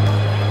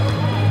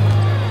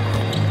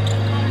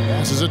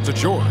 Passes it to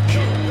George.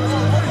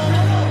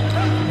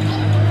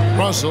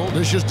 Russell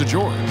dishes to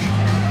George.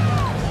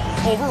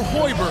 Over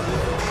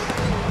Hoiberg.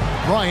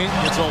 Bryant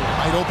gets a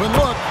wide open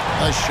look.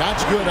 The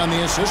shot's good on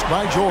the assist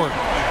by George.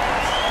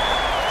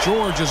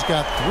 George has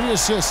got 3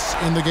 assists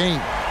in the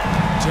game.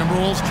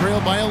 Timberwolves trail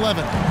by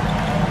 11.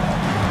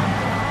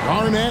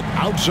 Garnett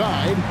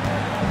outside.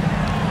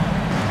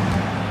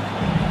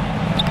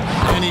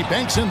 And he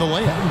banks in the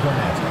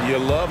layup. You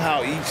love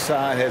how each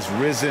side has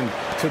risen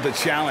to the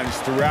challenge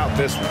throughout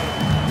this one.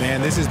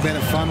 Man, this has been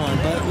a fun one,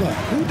 but look,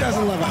 who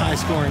doesn't love a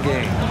high-scoring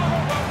game?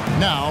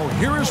 Now,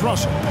 here is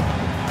Russell.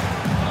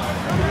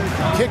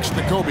 Kicks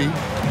to Kobe.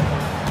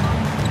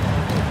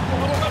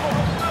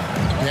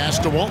 Pass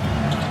to Walton.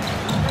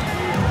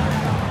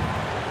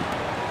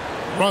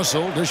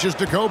 Russell dishes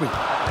to Kobe.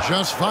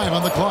 Just 5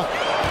 on the clock.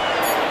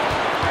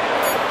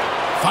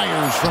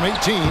 Fires from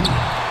 18.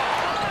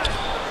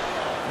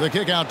 The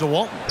kick out to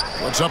Walton.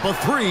 Puts up a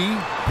 3.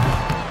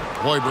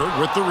 Hoiberg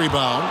with the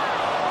rebound.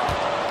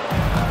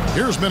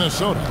 Here's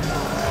Minnesota.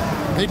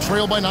 They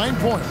trail by 9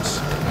 points.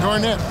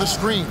 Garnett the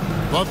screen.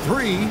 The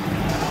 3.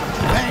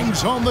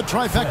 Bangs home the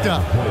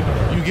trifecta.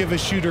 You give a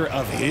shooter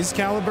of his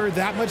caliber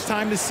that much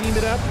time to seam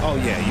it up? Oh,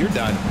 yeah, you're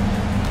done.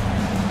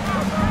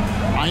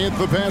 Bryant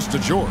the pass to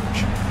George.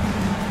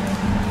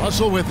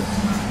 Russell with it.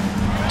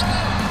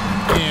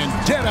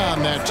 And dead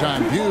on that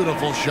time.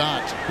 Beautiful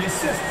shot.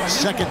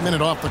 2nd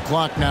minute off the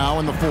clock now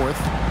in the 4th.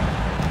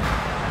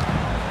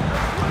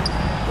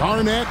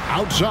 Garnett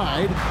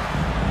outside.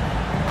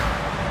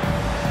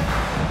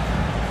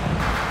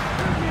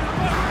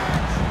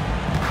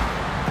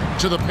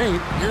 To the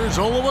paint. Here's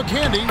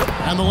Olowokandi,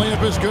 and the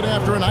layup is good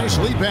after a nice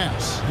lead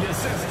pass.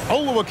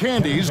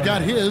 Olowokandi's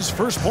got his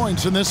first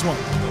points in this one.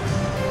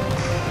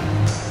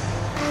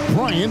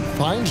 Bryant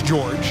finds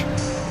George.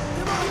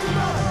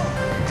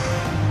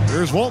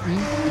 Here's Walton.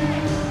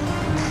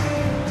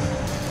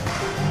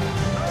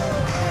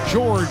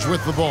 George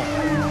with the ball.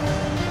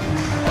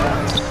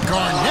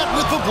 Garnett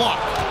with the block.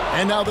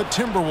 And now the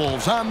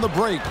Timberwolves on the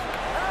break.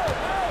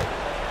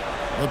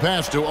 The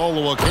pass to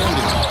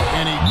Oluwakandi,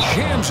 and he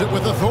jams it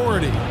with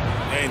authority.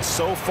 And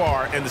so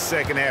far in the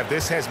second half,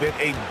 this has been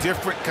a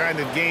different kind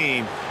of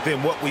game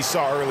than what we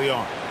saw early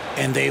on.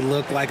 And they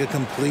look like a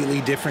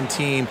completely different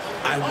team.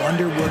 I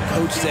wonder what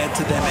coach said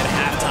to them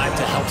at halftime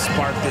to help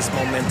spark this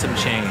momentum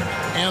change.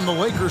 And the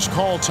Lakers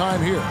call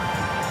time here.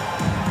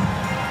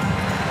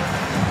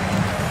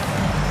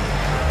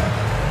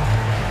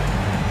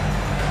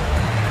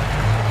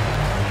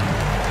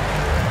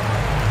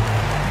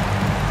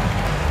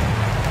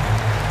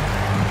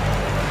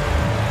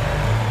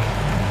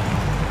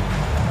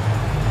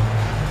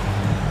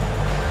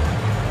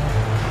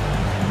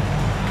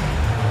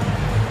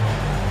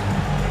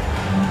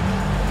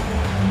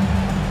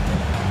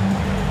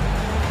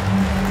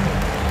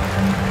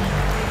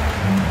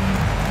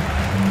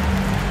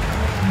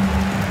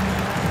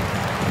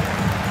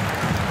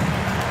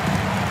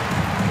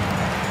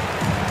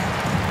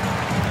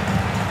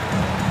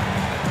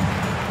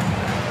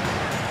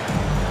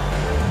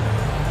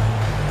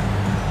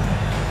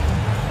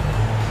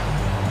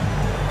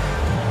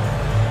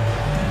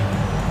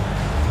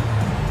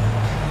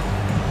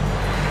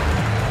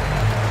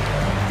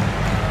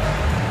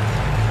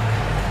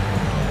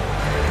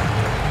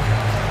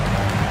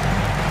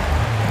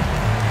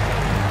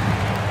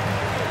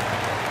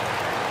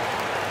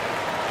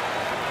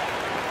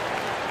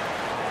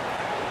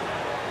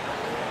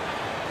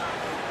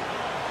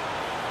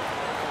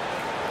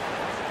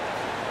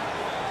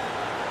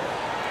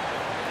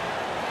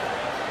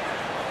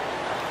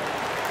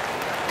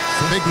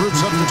 Big group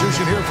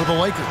substitution here for the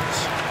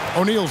Lakers.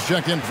 O'Neal's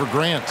checked in for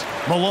Grant.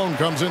 Malone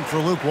comes in for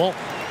Luke Walton.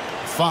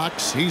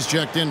 Fox, he's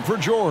checked in for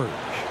George.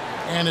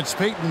 And it's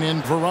Payton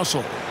in for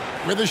Russell.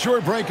 With a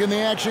short break in the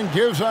action,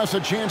 gives us a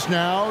chance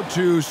now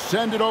to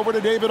send it over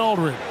to David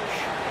Aldridge.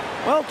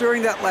 Well,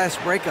 during that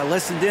last break, I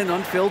listened in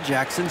on Phil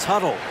Jackson's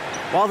huddle.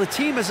 While the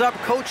team is up,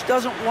 Coach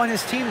doesn't want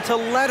his team to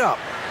let up.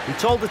 He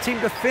told the team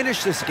to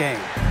finish this game.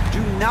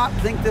 Do not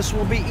think this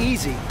will be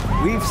easy.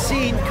 We've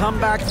seen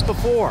comebacks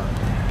before.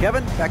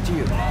 Kevin, back to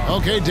you.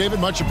 Okay, David,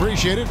 much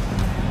appreciated.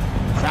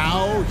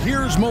 Now,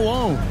 here's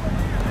Malone.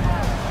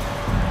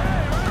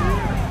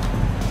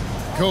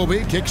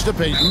 Kobe kicks to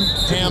Payton,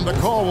 and the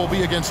call will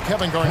be against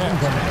Kevin Garnett.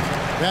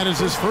 That is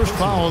his first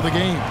foul of the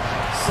game.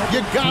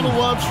 You gotta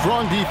love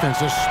strong defense,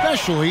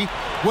 especially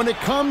when it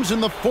comes in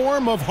the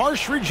form of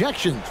harsh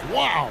rejections.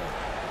 Wow.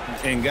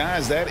 And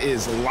guys, that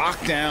is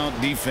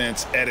lockdown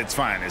defense at its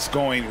finest,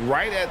 going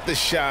right at the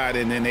shot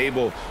and then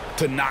able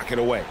to knock it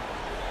away.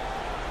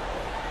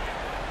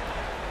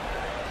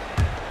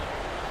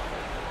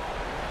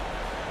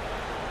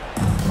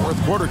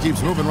 Fourth quarter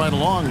keeps moving right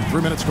along.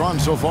 3 minutes gone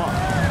so far.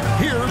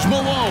 Here's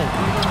Malone.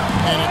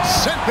 And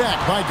it's sent back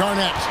by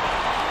Garnett.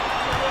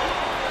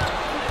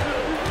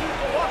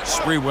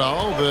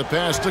 Sprewell, the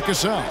pass to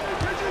Cassell.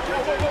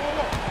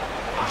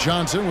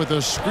 Johnson with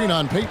a screen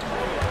on Payton.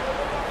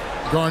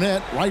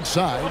 Garnett, right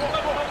side.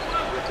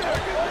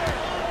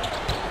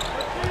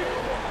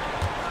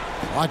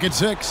 Clock at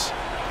 6.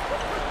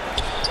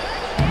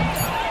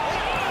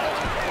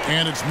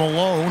 And it's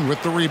Malone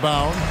with the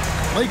rebound.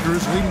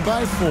 Lakers leading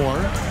by 4.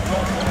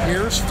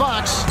 Here's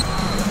Fox.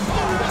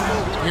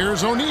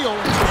 Here's O'Neal.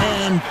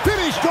 And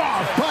finished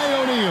off by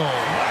O'Neal.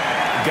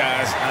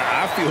 Guys,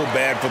 I feel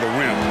bad for the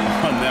rim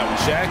on that one.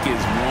 Shaq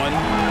is one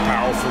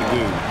powerful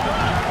dude.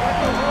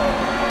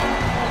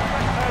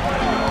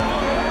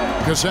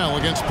 Cassell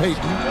against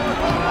Payton.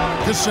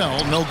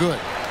 Cassell, no good.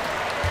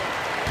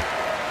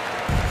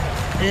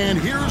 And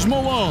here's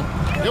Malone.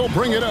 He'll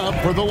bring it up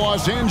for the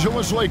Los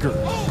Angeles Lakers.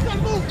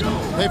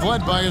 They've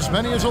led by as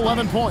many as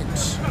 11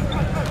 points.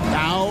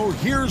 Now,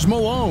 here's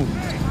Malone.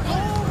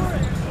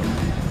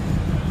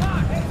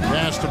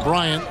 Pass to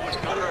Bryant.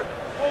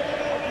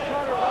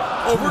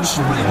 Over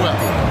Sprewell.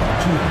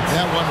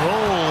 That one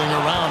rolling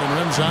around and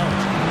rims out.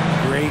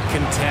 Great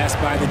contest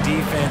by the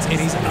defense, and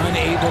he's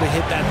unable to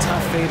hit that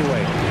tough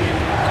fadeaway.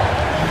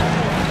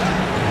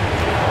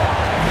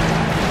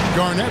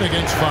 Garnett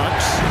against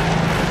Fox.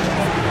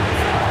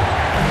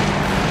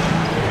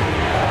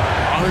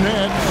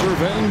 Garnett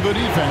surveying the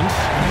defense.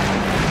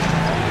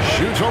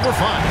 Shoots over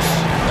Fox.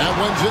 That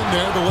one's in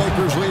there. The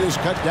Lakers' lead is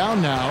cut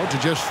down now to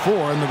just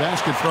 4 in the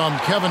basket from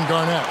Kevin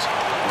Garnett.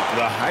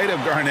 The height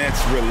of Garnett's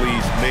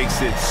release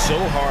makes it so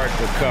hard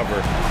to cover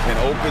and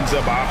opens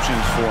up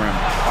options for him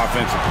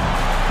offensively.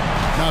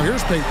 Now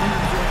here's Payton.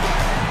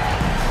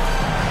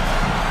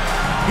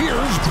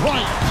 Here's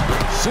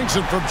Bryant. Sinks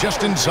it from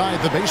just inside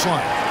the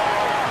baseline.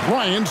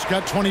 Bryant's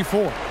got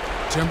 24.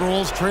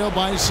 Timberwolves trail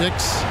by 6.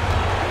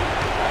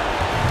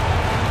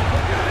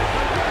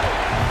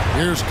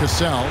 Here's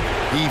Cassell.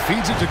 He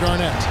feeds it to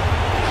Garnett.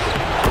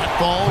 That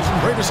falls,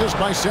 and great assist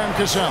by Sam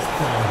Cassell.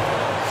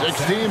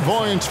 16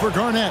 points for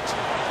Garnett.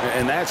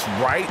 And that's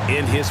right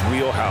in his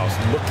wheelhouse,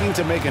 looking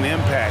to make an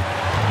impact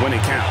when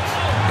it counts.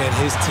 And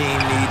his team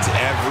needs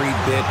every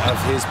bit of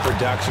his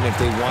production if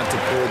they want to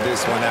pull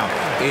this one out.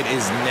 It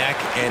is neck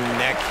and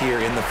neck here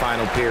in the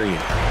final period.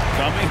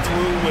 Coming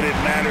through when it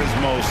matters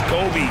most.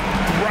 Kobe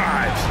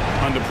thrives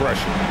under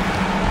pressure.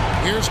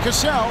 Here's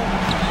Cassell.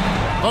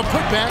 A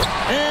putback,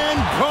 and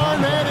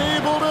Garnett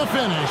able to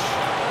finish.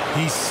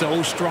 He's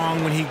so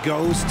strong when he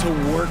goes to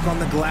work on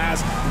the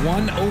glass.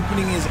 One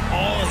opening is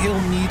all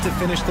he'll need to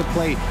finish the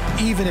play,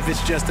 even if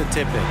it's just a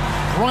tip-in.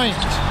 Bryant.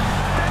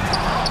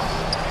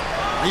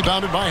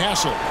 Rebounded by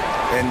Hassel.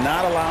 And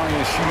not allowing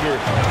the shooter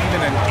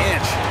even an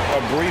inch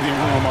of breathing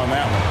room on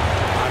that one.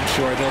 I'm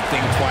sure they'll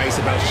think twice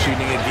about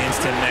shooting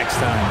against him next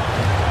time.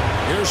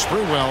 Here's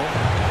Sprewell.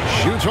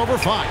 Shoots over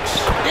Fox.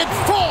 It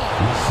falls!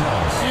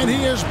 And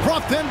he has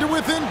brought them to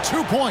within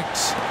 2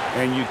 points.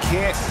 And you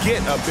can't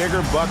get a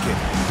bigger bucket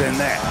than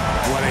that.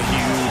 What a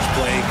huge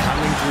play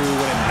coming through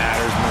when it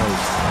matters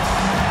most.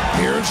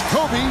 Here's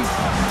Kobe.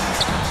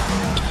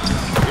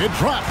 It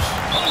drops.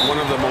 One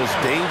of the most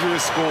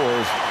dangerous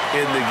scorers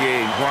in the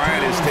game.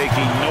 Bryant is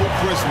taking no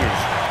prisoners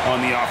on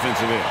the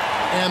offensive end.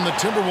 And the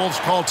Timberwolves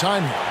call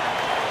time here.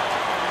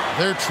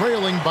 They're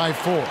trailing by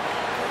 4.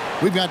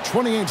 We've got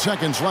 28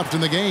 seconds left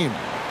in the game.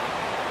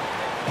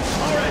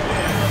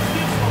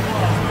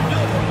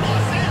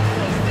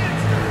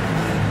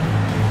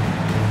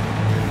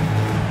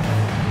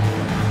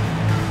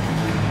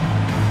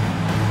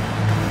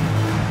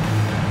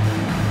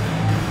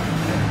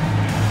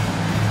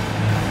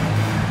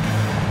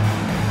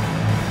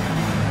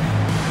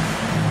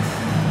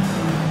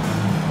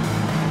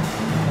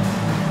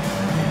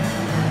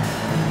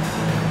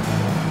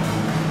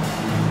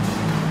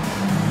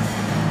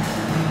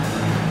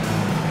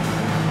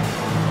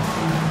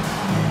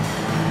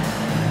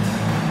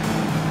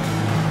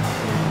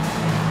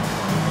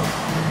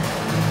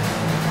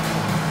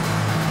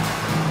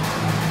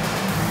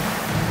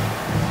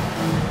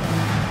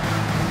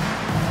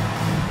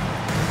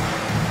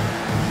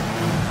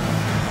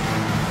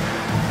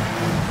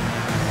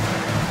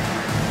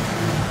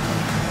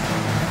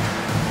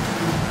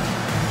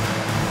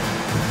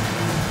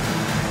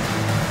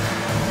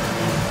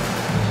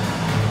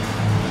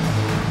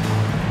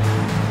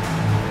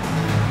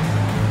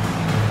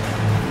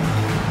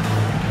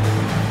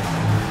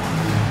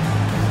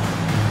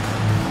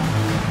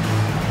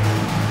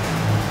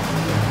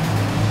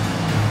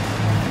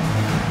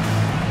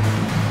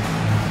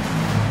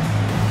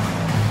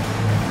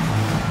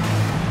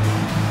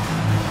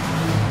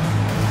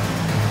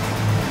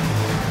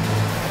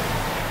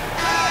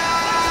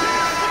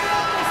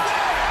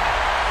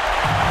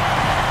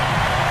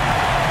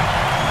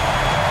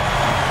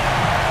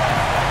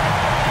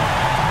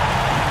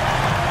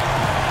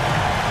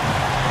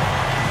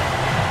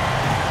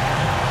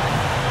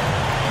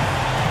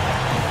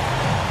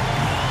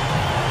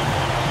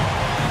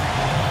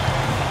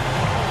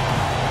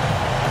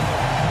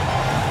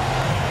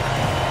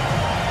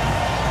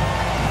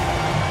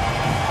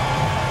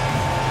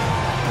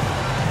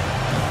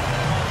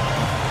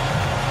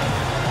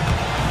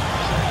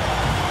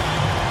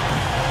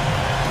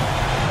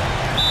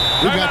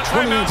 We've got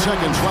 28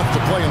 seconds left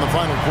to play in the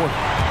final quarter.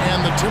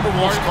 And the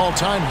Timberwolves call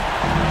time.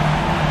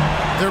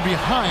 They're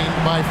behind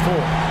by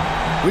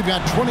 4. We've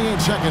got 28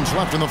 seconds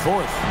left in the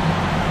fourth.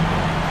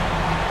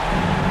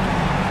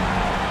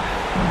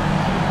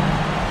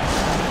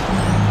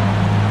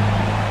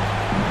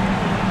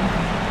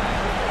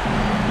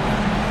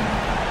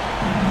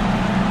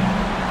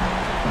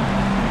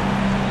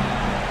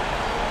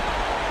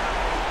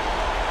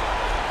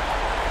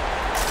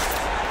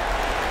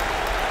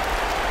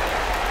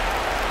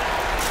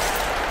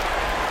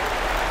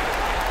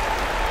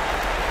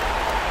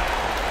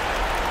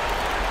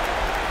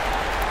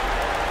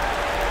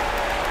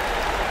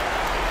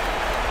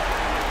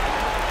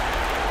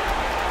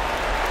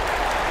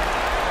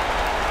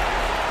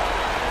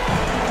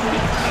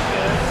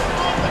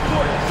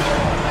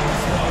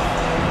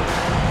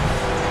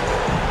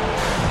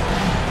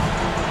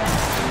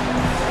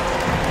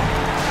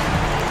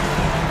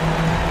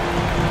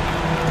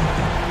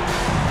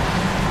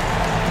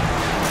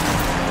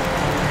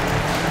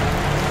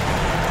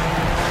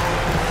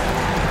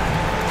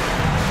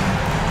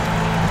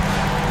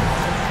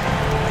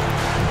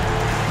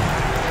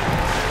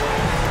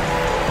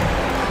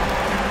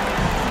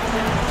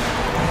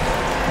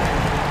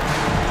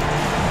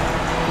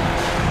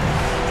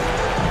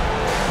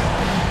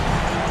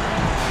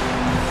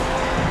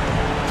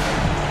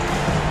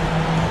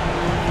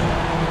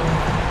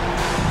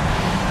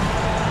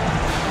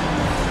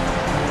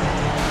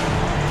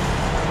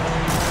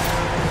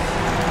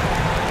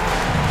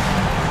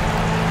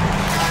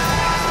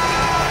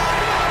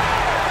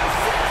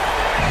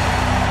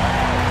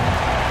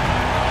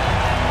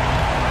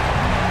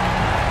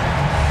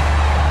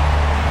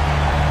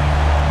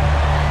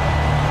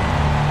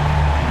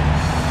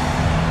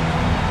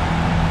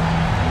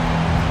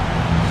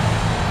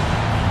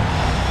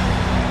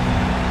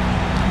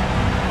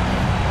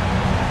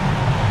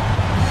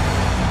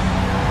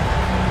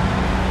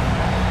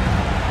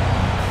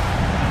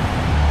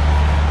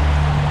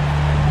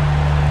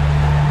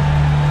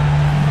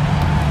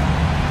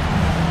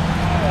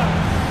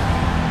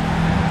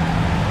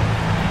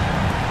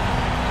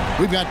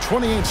 We've got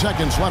 28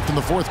 seconds left in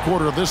the fourth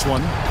quarter of this one.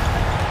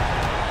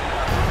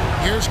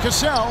 Here's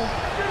Cassell.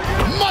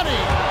 Money!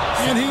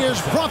 And he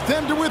has brought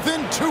them to within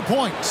 2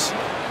 points.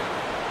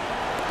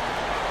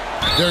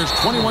 There's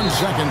 21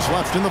 seconds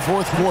left in the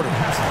fourth quarter.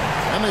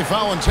 And they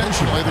foul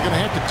intentionally. They're going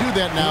to have to do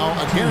that now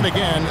again and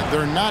again.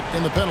 They're not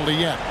in the penalty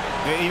yet.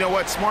 You know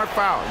what? Smart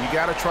foul. You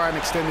got to try and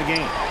extend the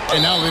game. And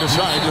now they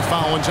decide to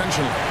foul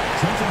intentionally.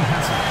 Second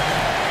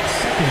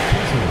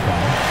personal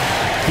foul.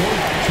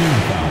 Fourth team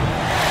foul.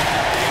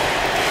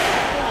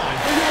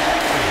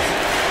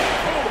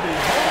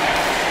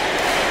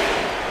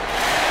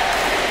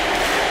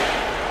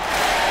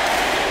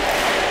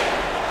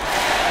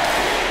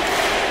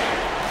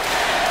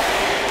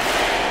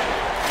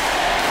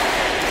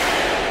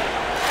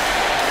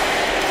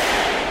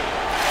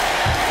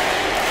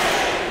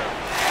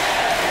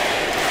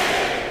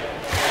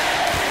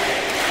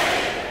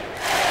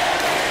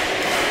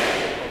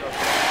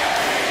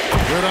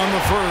 Good on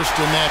the first,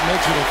 and that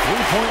makes it a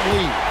 3-point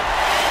lead.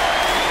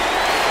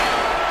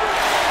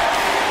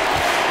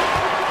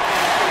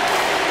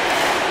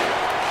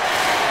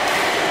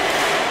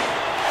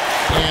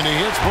 And he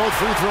hits both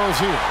free throws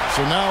here.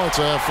 So now it's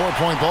a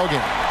 4-point ball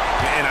game.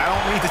 And I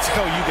don't need to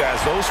tell you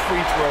guys, those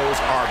free throws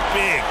are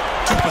big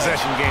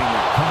two-possession game.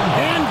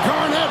 And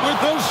Garnett with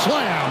the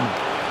slam.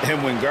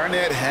 And when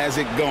Garnett has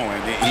it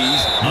going,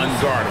 he's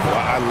unguardable.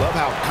 I love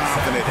how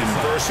confident and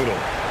versatile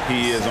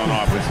he is on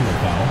offense.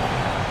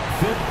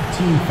 Fifth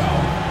team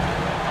foul.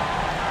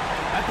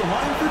 At the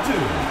line for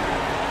two,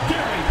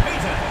 Gary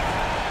Payton.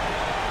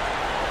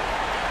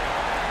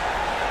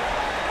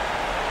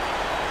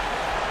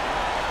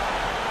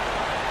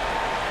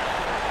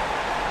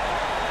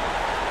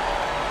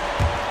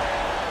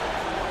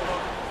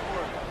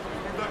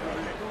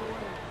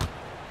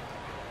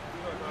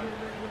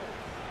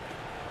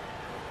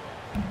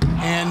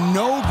 And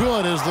no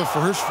good as the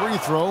first free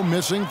throw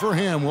missing for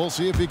him. We'll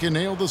see if he can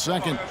nail the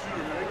second.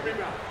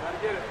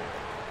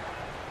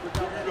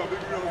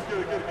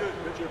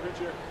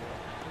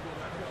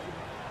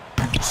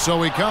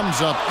 So he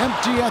comes up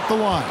empty at the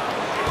line.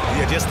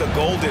 Yeah, just a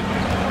golden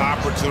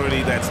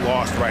opportunity that's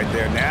lost right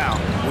there. Now,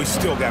 we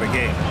still got a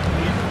game.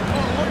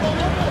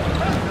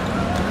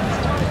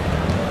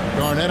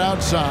 Garnett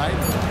outside.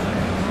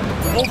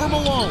 Over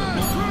Malone.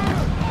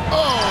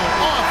 Oh,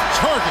 off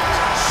target.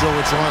 So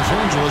it's Los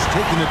Angeles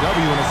taking the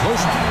W in a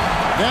close one.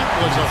 That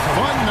was a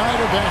fun night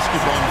of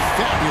basketball.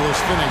 Fabulous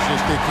finish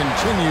as they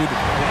continued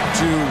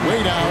to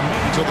wait out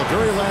until the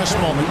very last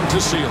moment to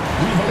seal.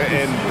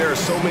 And there are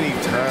so many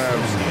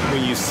times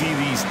when you see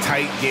these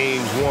tight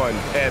games won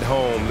at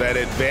home, that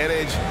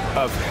advantage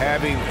of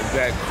having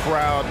that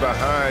crowd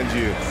behind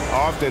you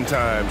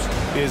oftentimes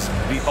is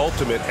the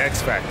ultimate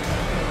X factor.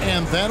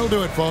 And that'll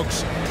do it,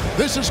 folks.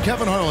 This is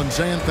Kevin Harlan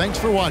saying thanks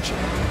for watching.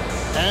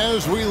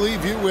 As we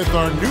leave you with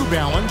our New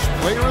Balance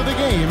Player of the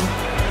Game,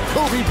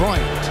 Kobe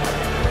Bryant.